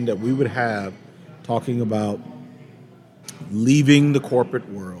conversation that we would have talking about leaving the corporate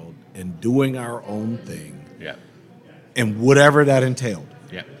world and doing our own thing Yeah. and whatever that entailed.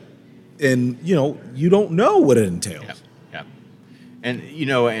 Yeah. And, you know, you don't know what it entails. Yeah. Yeah. And you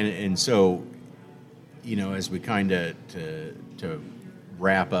know, and so, you know, as we kind of to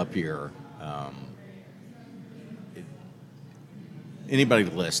wrap up here, anybody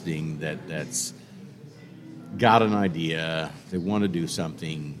listening that's got an idea, they want to do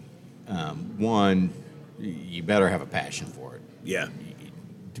something, one, you better have a passion for it. Yeah.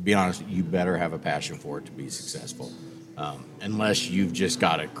 To be honest, you better have a passion for it to be successful. Unless you've just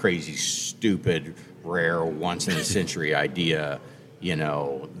got a crazy, stupid, rare, once-in-a-century idea,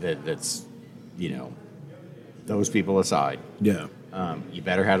 that's, those people aside. Yeah. You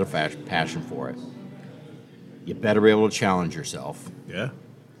better have a passion for it. You better be able to challenge yourself. Yeah.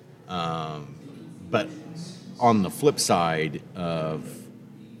 But on the flip side of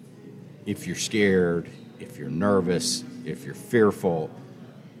if you're scared, if you're nervous, if you're fearful,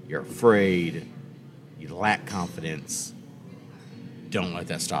 you're afraid, you lack confidence, don't let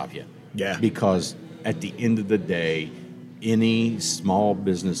that stop you. Yeah. Because at the end of the day, any small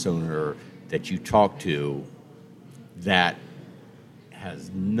business owner that you talk to that has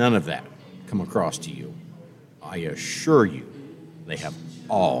none of that come across to you, I assure you, they have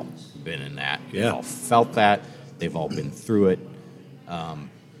all been in that. Yeah. They've all felt that. They've all been through it.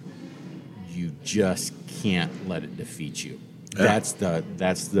 You just can't let it defeat you. Yeah.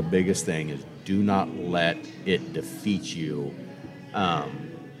 That's the biggest thing is do not let it defeat you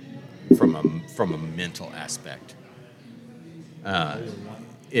from a mental aspect.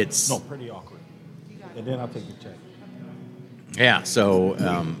 It's pretty awkward. And then I'll take the check. yeah.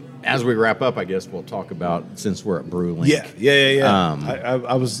 So as we wrap up, I guess we'll talk about since we're at BrewLink. Yeah.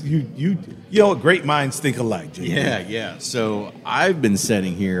 I was you know, great minds think alike, Jay. Yeah. So I've been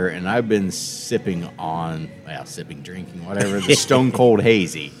sitting here and I've been sipping, drinking, whatever, the Stone Cold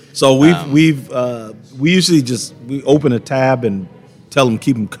Hazy. So we usually we open a tab and tell them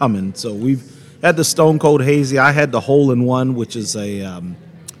keep them coming. So we've had the Stone Cold Hazy. I had the Hole in One, which is a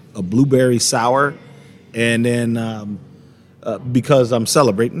blueberry sour, and then because I'm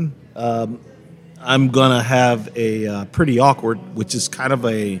celebrating, I'm gonna have a Pretty Awkward, which is kind of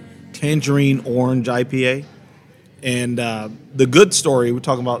a tangerine orange IPA. And the good story, we're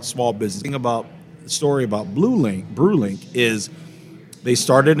talking about small business. The thing about the story about BrewLink is they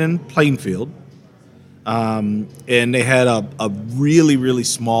started in Plainfield, and they had a really, really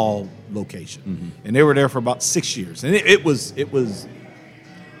small location. Mm-hmm. And they were there for about 6 years. And it was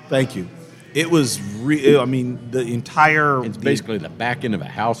thank you. It was the entire... It's basically the back end of a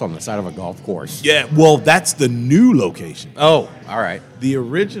house on the side of a golf course. Yeah, well, that's the new location. Oh, all right. The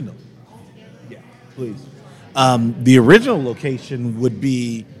original. Yeah, please. The original location would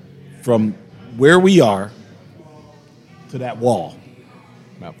be from where we are to that wall.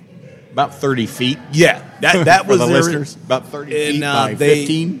 About 30 feet. Yeah, that was the their, listeners. About 30 feet by they,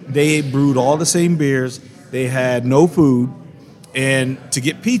 15. They brewed all the same beers. They had no food. And to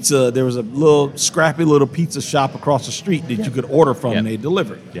get pizza, there was a little scrappy little pizza shop across the street that you could order from, and they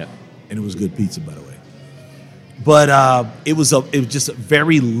delivered. Yeah. And it was good pizza, by the way. But it was just a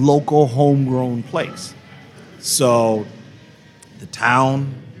very local, homegrown place. So the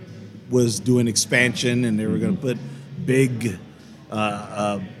town was doing expansion, and they were going to put big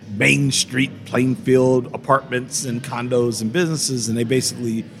Main Street, Plainfield apartments and condos and businesses. And they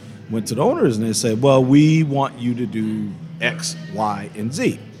basically went to the owners and they said, well, we want you to do X, Y, and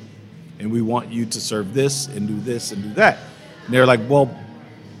Z. And we want you to serve this and do this and do that. And they're like, well,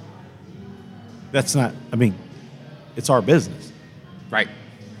 that's not, it's our business. Right.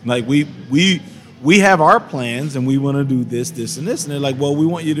 Like we have our plans and we want to do this, this, and this. And they're like, well, we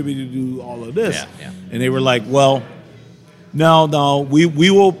want you to do all of this. Yeah. And they were like, well, no, we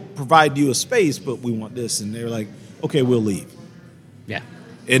will provide you a space, but we want this. And they were like, okay, we'll leave. Yeah.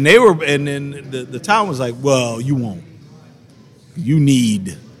 And then the town was like, well, you won't. You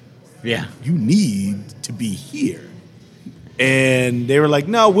need to be here. And they were like,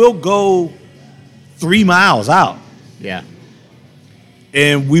 no, we'll go 3 miles out. Yeah.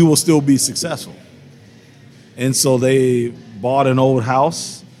 And we will still be successful. And so they bought an old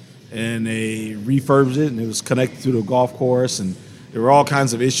house and they refurbished it, and it was connected to the golf course, and there were all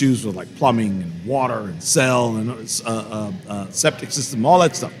kinds of issues with like plumbing and water and cell and septic system, all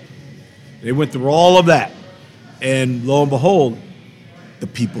that stuff. They went through all of that, and lo and behold, the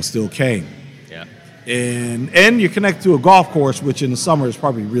people still came. Yeah. And you're connected to a golf course, which in the summer is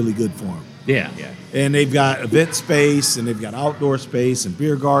probably really good for them. Yeah. And they've got event space, and they've got outdoor space and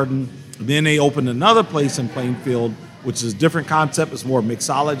beer garden. And then they opened another place in Plainfield, which is a different concept. It's more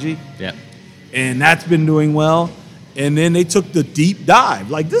mixology. Yeah. And that's been doing well. And then they took the deep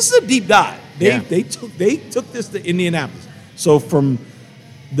dive. Like, this is a deep dive. They took this to Indianapolis. So from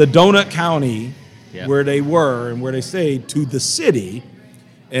the Donut County, where they were and where they stayed, to the city,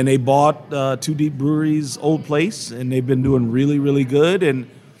 and they bought Two Deep Brewery's old place, and they've been doing really, really good. And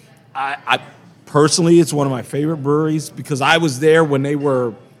I personally, it's one of my favorite breweries because I was there when they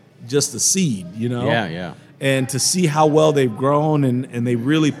were just a seed, you know? Yeah. And to see how well they've grown and they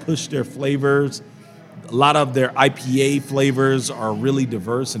really push their flavors. A lot of their IPA flavors are really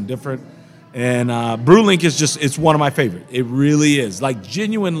diverse and different. And BrewLink is it's one of my favorite. It really is. Like,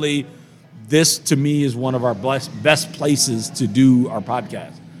 genuinely, this to me is one of our best places to do our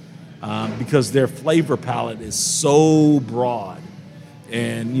podcast because their flavor palette is so broad.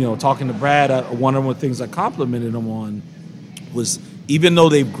 And, you know, talking to Brad, one of the things I complimented him on was even though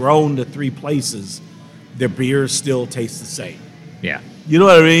they've grown to 3 places, their beers still taste the same. Yeah. You know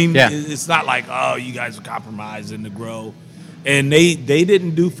what I mean? Yeah. It's not like, oh, you guys are compromising to grow. And they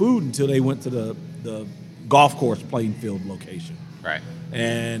didn't do food until they went to the golf course playing field location. Right.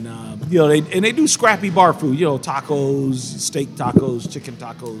 And, you know, they do scrappy bar food, you know, tacos, steak tacos, chicken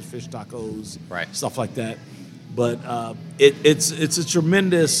tacos, fish tacos, Right. stuff like that. But it's a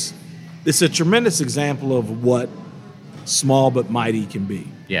tremendous example of what small but mighty can be.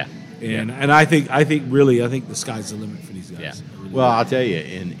 Yeah. And I think the sky's the limit for these guys. Yeah. I really Well, I'll tell you,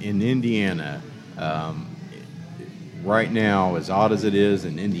 in Indiana, right now, as odd as it is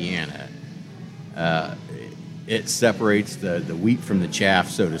in Indiana, it separates the wheat from the chaff,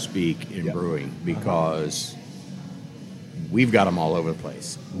 so to speak, in brewing because we've got them all over the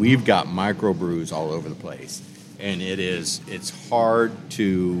place. We've got microbrews all over the place. And it's hard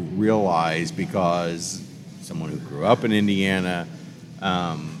to realize because someone who grew up in Indiana,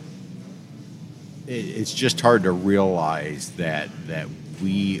 it's just hard to realize that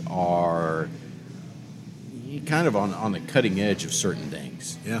we are kind of on the cutting edge of certain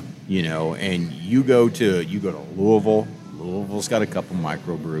things. Yeah. You know, and you go to Louisville. Louisville's got a couple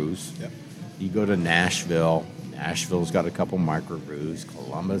microbrews. Yep. You go to Nashville. Nashville's got a couple microbrews.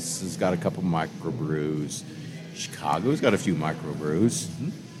 Columbus has got a couple microbrews. Chicago's got a few microbrews. Mm-hmm.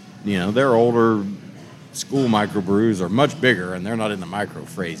 You know, their older school microbrews are much bigger, and they're not in the micro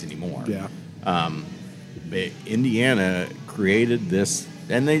phrase anymore. Yeah. But Indiana created this,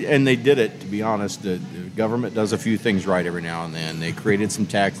 and they did it. To be honest, the government does a few things right every now and then. They created some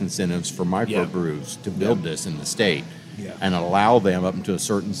tax incentives for microbrews to build this in the state, and allow them up to a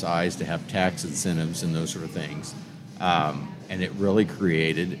certain size to have tax incentives and those sort of things. And it really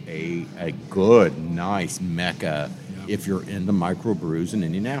created a good, nice mecca if you're into microbrews in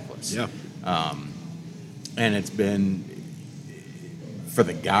Indianapolis. Yeah. And it's been, for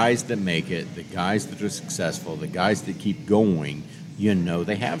the guys that make it, the guys that are successful, the guys that keep going, you know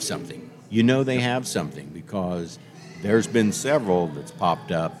they have something. You know they have something because there's been several that's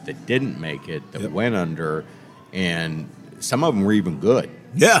popped up that didn't make it, that went under, and some of them were even good.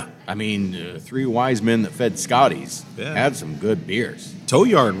 Yeah. I mean, 3 wise men that fed Scotty's had some good beers. Toe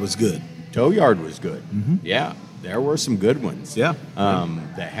Yard was good. Toe Yard was good. Mm-hmm. Yeah, there were some good ones. Yeah.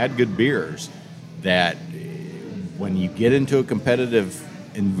 That had good beers. That when you get into a competitive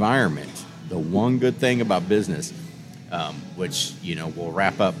environment, the one good thing about business, which we'll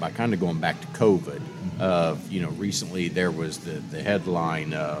wrap up by kind of going back to COVID. Of recently there was the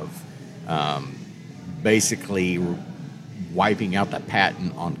headline of basically wiping out the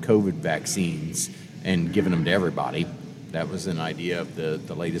patent on COVID vaccines and giving them to everybody. That was an idea of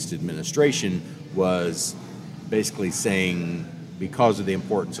the latest administration, was basically saying because of the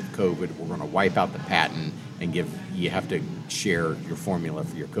importance of COVID, we're going to wipe out the patent and you have to share your formula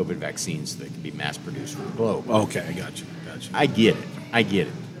for your COVID vaccines so that can be mass produced for the globe. Okay, I got you. I get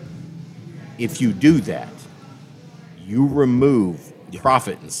it. If you do that, you remove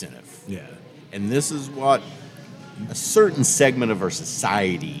profit incentive. Yeah. And this is what a certain segment of our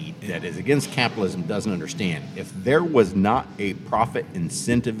society that is against capitalism doesn't understand. If there was not a profit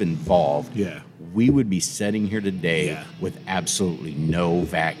incentive involved, we would be sitting here today with absolutely no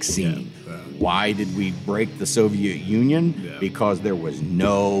vaccine. Why did we break the Soviet Union? Because there was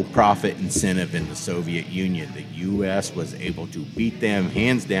no profit incentive in the Soviet Union. The U.S. was able to beat them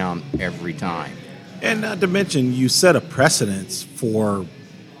hands down every time. And not to mention, you set a precedence for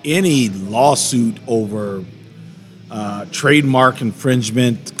any lawsuit over trademark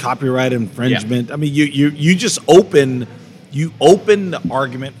infringement, copyright infringement. I mean, you just open the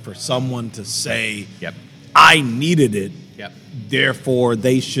argument for someone to say, I needed it, therefore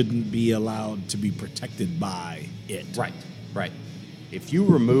they shouldn't be allowed to be protected by it. Right. If you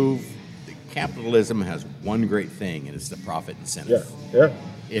remove, capitalism has one great thing, and it's the profit incentive.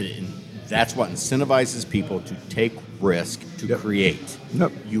 That's what incentivizes people to take risk to Yep. create.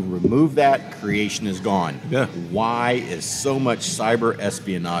 Yep. You remove that, creation is gone. Yeah. Why is so much cyber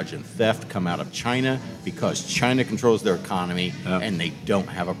espionage and theft come out of China? Because China controls their economy Yeah. and they don't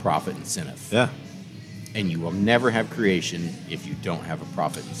have a profit incentive. Yeah. And you will never have creation if you don't have a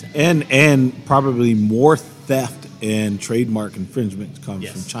profit incentive. And probably more theft and trademark infringement comes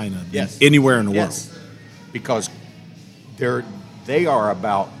Yes. from China than Yes. anywhere in the Yes. Because they are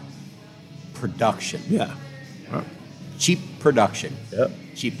about production. world. Yeah. Cheap production. Yep.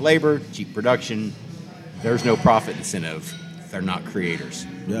 Cheap labor, cheap production. There's no profit incentive. They're not creators.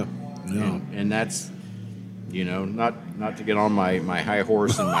 Yeah. Yeah. And that's, not to get on my high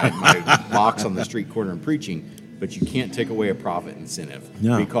horse and my box on the street corner and preaching, but you can't take away a profit incentive.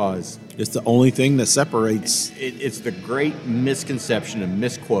 No. Because It's the only thing that separates. it's the great misconception and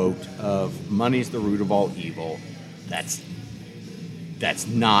misquote of money's the root of all evil. That's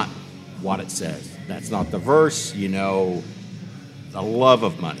not what it says. That's not the verse. The love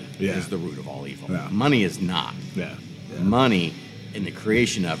of money Yeah. is the root of all evil. Yeah. Money is not. Yeah. Money and the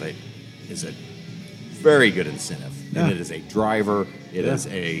creation of it is a very good incentive. Yeah. And it is a driver. It Yeah.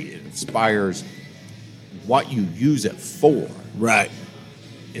 it inspires. What you use it for Right.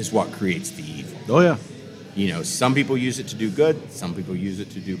 is what creates the evil. Oh, yeah. Some people use it to do good, some people use it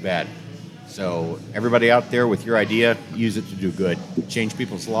to do bad. So everybody out there with your idea, use it to do good. Change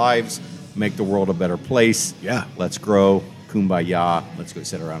people's lives, make the world a better place. Yeah. Let's grow. Kumbaya. Let's go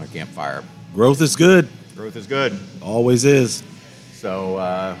sit around a campfire. Growth is good. Growth is good. Always is. So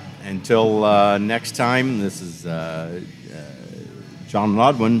until next time, this is John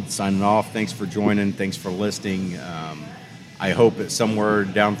Lodwin signing off. Thanks for joining. Thanks for listening. I hope that somewhere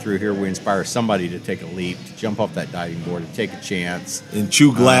down through here we inspire somebody to take a leap, to jump off that diving board, to take a chance. And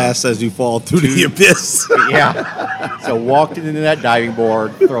chew glass as you fall through the abyss. Yeah. So walk into that diving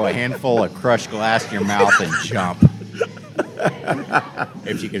board, throw a handful of crushed glass in your mouth, and jump.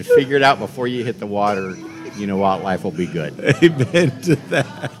 If you can figure it out before you hit the water, you know what? Life will be good. Amen to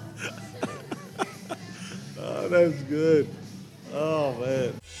that. Oh, that's good. Oh,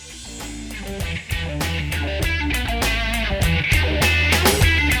 man.